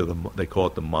really think of they call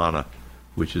it the mana,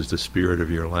 which is the spirit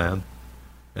of your land,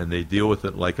 and they deal with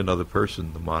it like another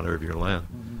person, the mana of your land.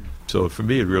 So for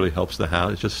me, it really helps the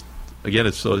house. It's just, again,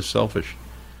 it's sort of selfish.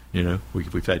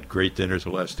 We've had great dinners the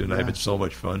last 2 nights. I've had so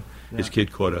much fun. His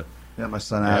kid caught my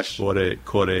son Ash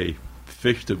caught a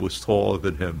fish that was taller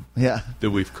than him. Yeah. That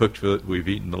we've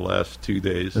eaten the last 2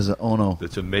 days. There's an Ono.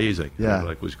 That's amazing. Yeah.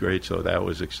 It was great. So that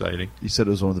was exciting. You said it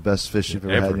was one of the best fish you've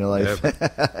ever had in your life.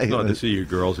 No, to see your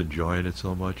girls enjoying it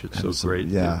so much, it's so great.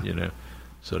 Yeah.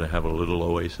 So to have a little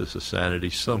oasis of sanity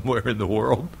somewhere in the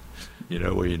world,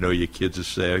 where your kids are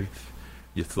safe,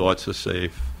 your thoughts are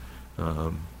safe,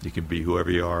 you can be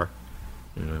whoever you are.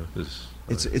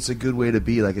 It's a good way to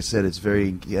be. Like I said, it's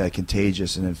very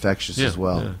contagious and infectious as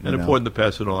well. Yeah. And important to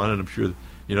pass it on. And I'm sure,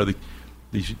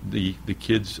 the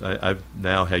kids. I've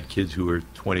now had kids who are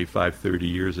 25, 30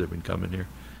 years they've been coming here,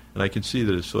 and I can see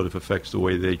that it sort of affects the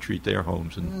way they treat their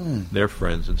homes and their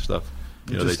friends and stuff.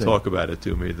 They talk about it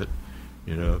to me that.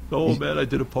 Oh man, I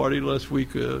did a party last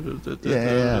week.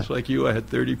 Just like you, I had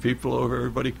 30 people over.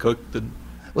 Everybody cooked and.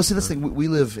 Well, see, that's the thing. We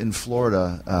live in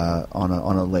Florida on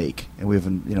a lake, and we have,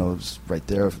 it's right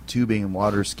there, tubing and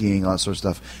water skiing, all that sort of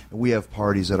stuff. And we have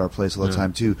parties at our place all the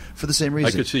time, too, for the same reason.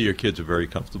 I could see your kids are very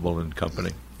comfortable in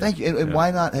company. Thank you. And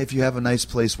why not, if you have a nice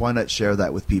place, why not share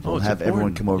that with people and have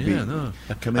everyone come over?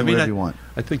 Come in wherever you want.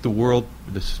 I think the world,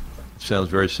 this sounds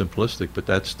very simplistic, but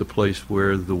that's the place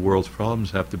where the world's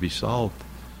problems have to be solved,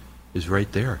 is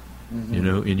right there,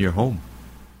 in your home.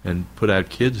 And put out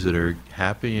kids that are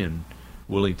happy and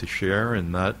willing to share and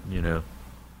not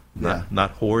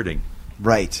hoarding.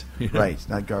 Right,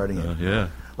 not guarding it.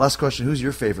 Last question, who's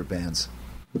your favorite bands?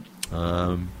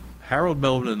 Harold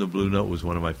Melvin and the Blue Note was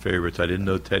one of my favorites. I didn't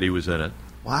know Teddy was in it.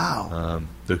 Wow.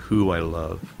 The Who I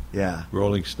love. Yeah.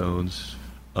 Rolling Stones,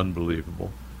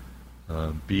 unbelievable.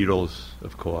 Beatles,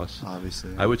 of course.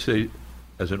 Obviously. I would say,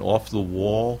 as an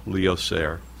off-the-wall, Leo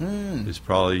Sayer is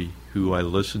probably who I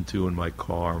listen to in my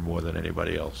car more than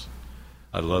anybody else.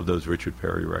 I love those Richard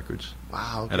Perry records.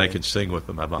 Wow. Okay. And I can sing with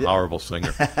them. I'm a horrible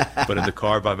singer. But in the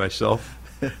car by myself,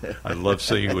 I love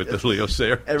singing with the Leo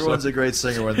Sayer. Everyone's a great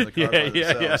singer when in the car by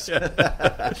themselves.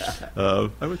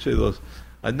 I would say those.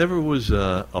 I never was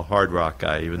a hard rock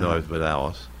guy, even though I was with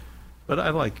Alice. But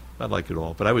I like it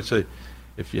all. But I would say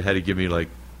if you had to give me like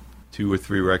 2 or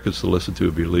 3 records to listen to, it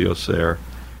would be Leo Sayer,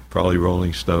 probably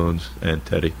Rolling Stones, and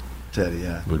Teddy. Teddy,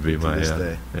 yeah. Would be my,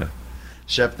 day. Yeah.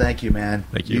 Shep, thank you, man.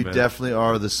 Thank you, You man. definitely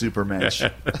are the super mensch.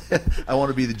 I want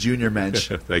to be the junior mensch.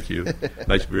 Thank you.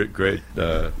 Nice, great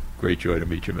joy to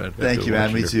meet you, man. Thank you,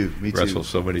 man. Me too. Wrestled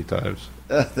so many times.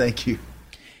 Thank you.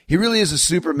 He really is a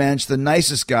super mensch, the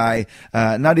nicest guy,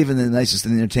 not even the nicest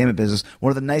in the entertainment business, one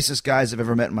of the nicest guys I've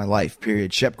ever met in my life,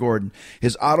 period. Shep Gordon.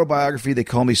 His autobiography, They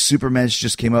Call Me Super Mensch,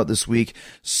 just came out this week.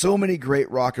 So many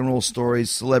great rock and roll stories,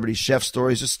 celebrity chef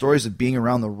stories, just stories of being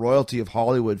around the royalty of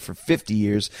Hollywood for 50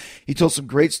 years. He told some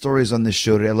great stories on this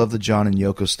show today. I love the John and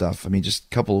Yoko stuff. I mean, just a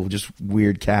couple of just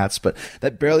weird cats, but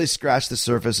that barely scratched the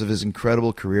surface of his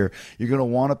incredible career. You're going to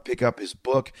want to pick up his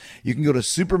book. You can go to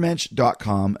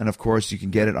supermensch.com, and of course, you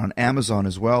can get it on Amazon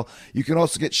as well. You can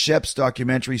also get Shep's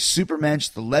documentary,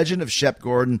 Supermensch, The Legend of Shep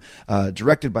Gordon,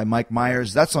 directed by Mike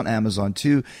Myers. That's on Amazon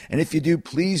too. And if you do,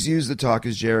 please use the Talk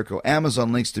is Jericho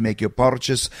Amazon links to make your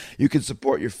purchase. You can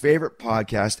support your favorite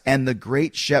podcast and the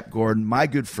great Shep Gordon, my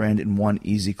good friend, in one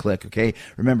easy click, okay?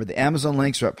 Remember, the Amazon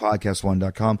links are at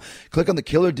podcast1.com. Click on the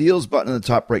Killer Deals button in the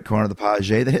top right corner of the page,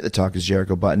 then hit the Talk is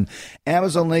Jericho button.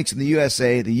 Amazon links in the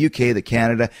USA, the UK, the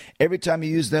Canada. Every time you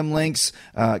use them links,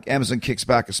 Amazon kicks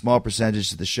back a small percentage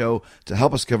to the show to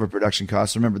help us cover production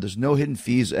costs. Remember, there's no hidden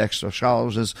fees or extra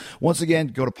charges. Once again,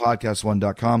 go to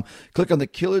podcast1.com, click on the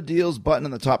Killer Deals button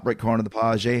in the top right corner of the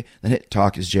page, then hit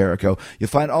Talk is Jericho. You'll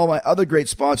find all my other great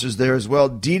sponsors there as well.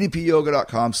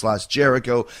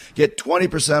 ddpyoga.com/Jericho. Get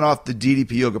 20% off the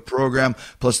DDP Yoga program,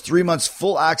 plus 3 months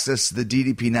full access to the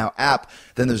DDP Now app.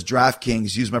 Then there's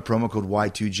DraftKings. Use my promo code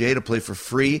Y2J to play for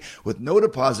free with no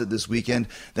deposit this weekend.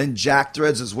 Then Jack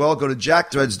Threads as well. Go to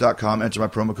jackthreads.com, enter my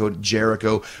promo code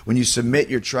Jericho when you submit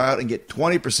your tryout and get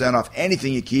 20% off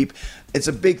anything you keep. It's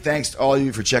a big thanks to all of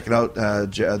you for checking out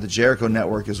the Jericho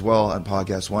Network as well on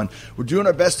Podcast One. We're doing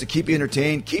our best to keep you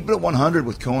entertained. Keep it at 100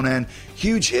 with Conan.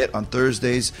 Huge hit on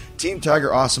Thursdays. Team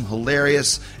Tiger Awesome,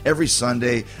 hilarious every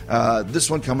Sunday. This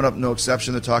one coming up, no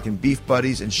exception. They're talking beef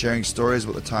buddies and sharing stories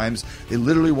about the times they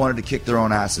literally wanted to kick their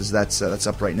own asses. That's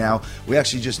up right now. We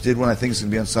actually just did one, I think it's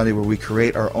going to be on Sunday, where we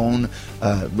create our own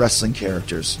wrestling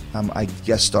characters. I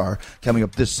guest star coming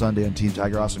up this Sunday on Team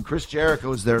Tiger Awesome. Chris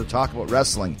Jericho is there to talk about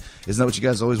wrestling. Isn't that what you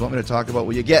guys always want me to talk about?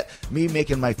 Well, you get me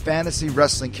making my fantasy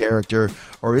wrestling character,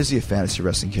 or is he a fantasy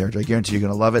wrestling character? I guarantee you're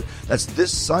going to love it. That's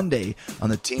this Sunday on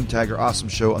the Team Tiger Awesome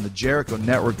show on the Jericho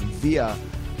Network via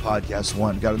Podcast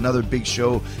One. Got another big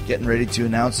show getting ready to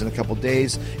announce in a couple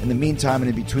days. In the meantime and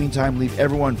in between time, leave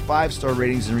everyone 5-star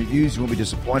ratings and reviews. You won't be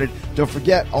disappointed. Don't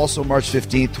forget, also March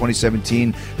 15th,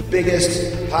 2017, the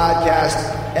biggest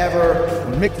podcast ever.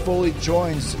 When Mick Foley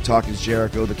joins Talk is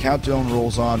Jericho, the countdown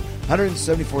rolls on.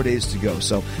 174 days to go.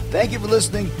 So thank you for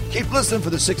listening. Keep listening for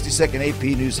the 60-second AP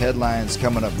News headlines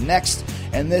coming up next.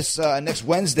 And this next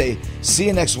Wednesday, see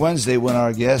you next Wednesday when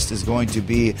our guest is going to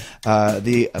be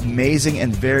the amazing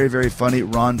and very, very funny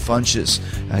Ron Funches.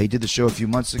 He did the show a few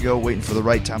months ago, waiting for the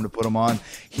right time to put him on.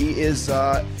 He's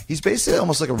basically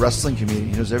almost like a wrestling comedian.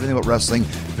 He knows everything about wrestling.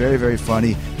 Very, very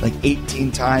funny. Like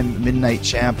 18-time Midnight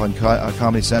Champ on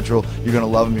Comedy Central. You're going to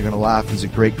love him. You're going to laugh. He's a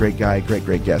great, great guy. Great,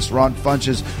 great guest. Ron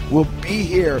Funches will be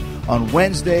here on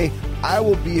Wednesday. I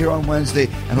will be here on Wednesday,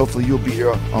 and hopefully you'll be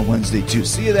here on Wednesday too.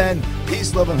 See you then.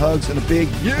 Peace, love, and hugs, and a big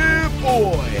yeah,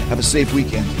 boy. Have a safe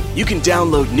weekend. You can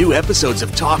download new episodes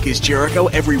of Talk is Jericho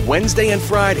every Wednesday and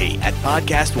Friday at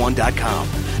podcastone.com.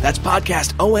 That's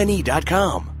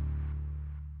podcastone.com.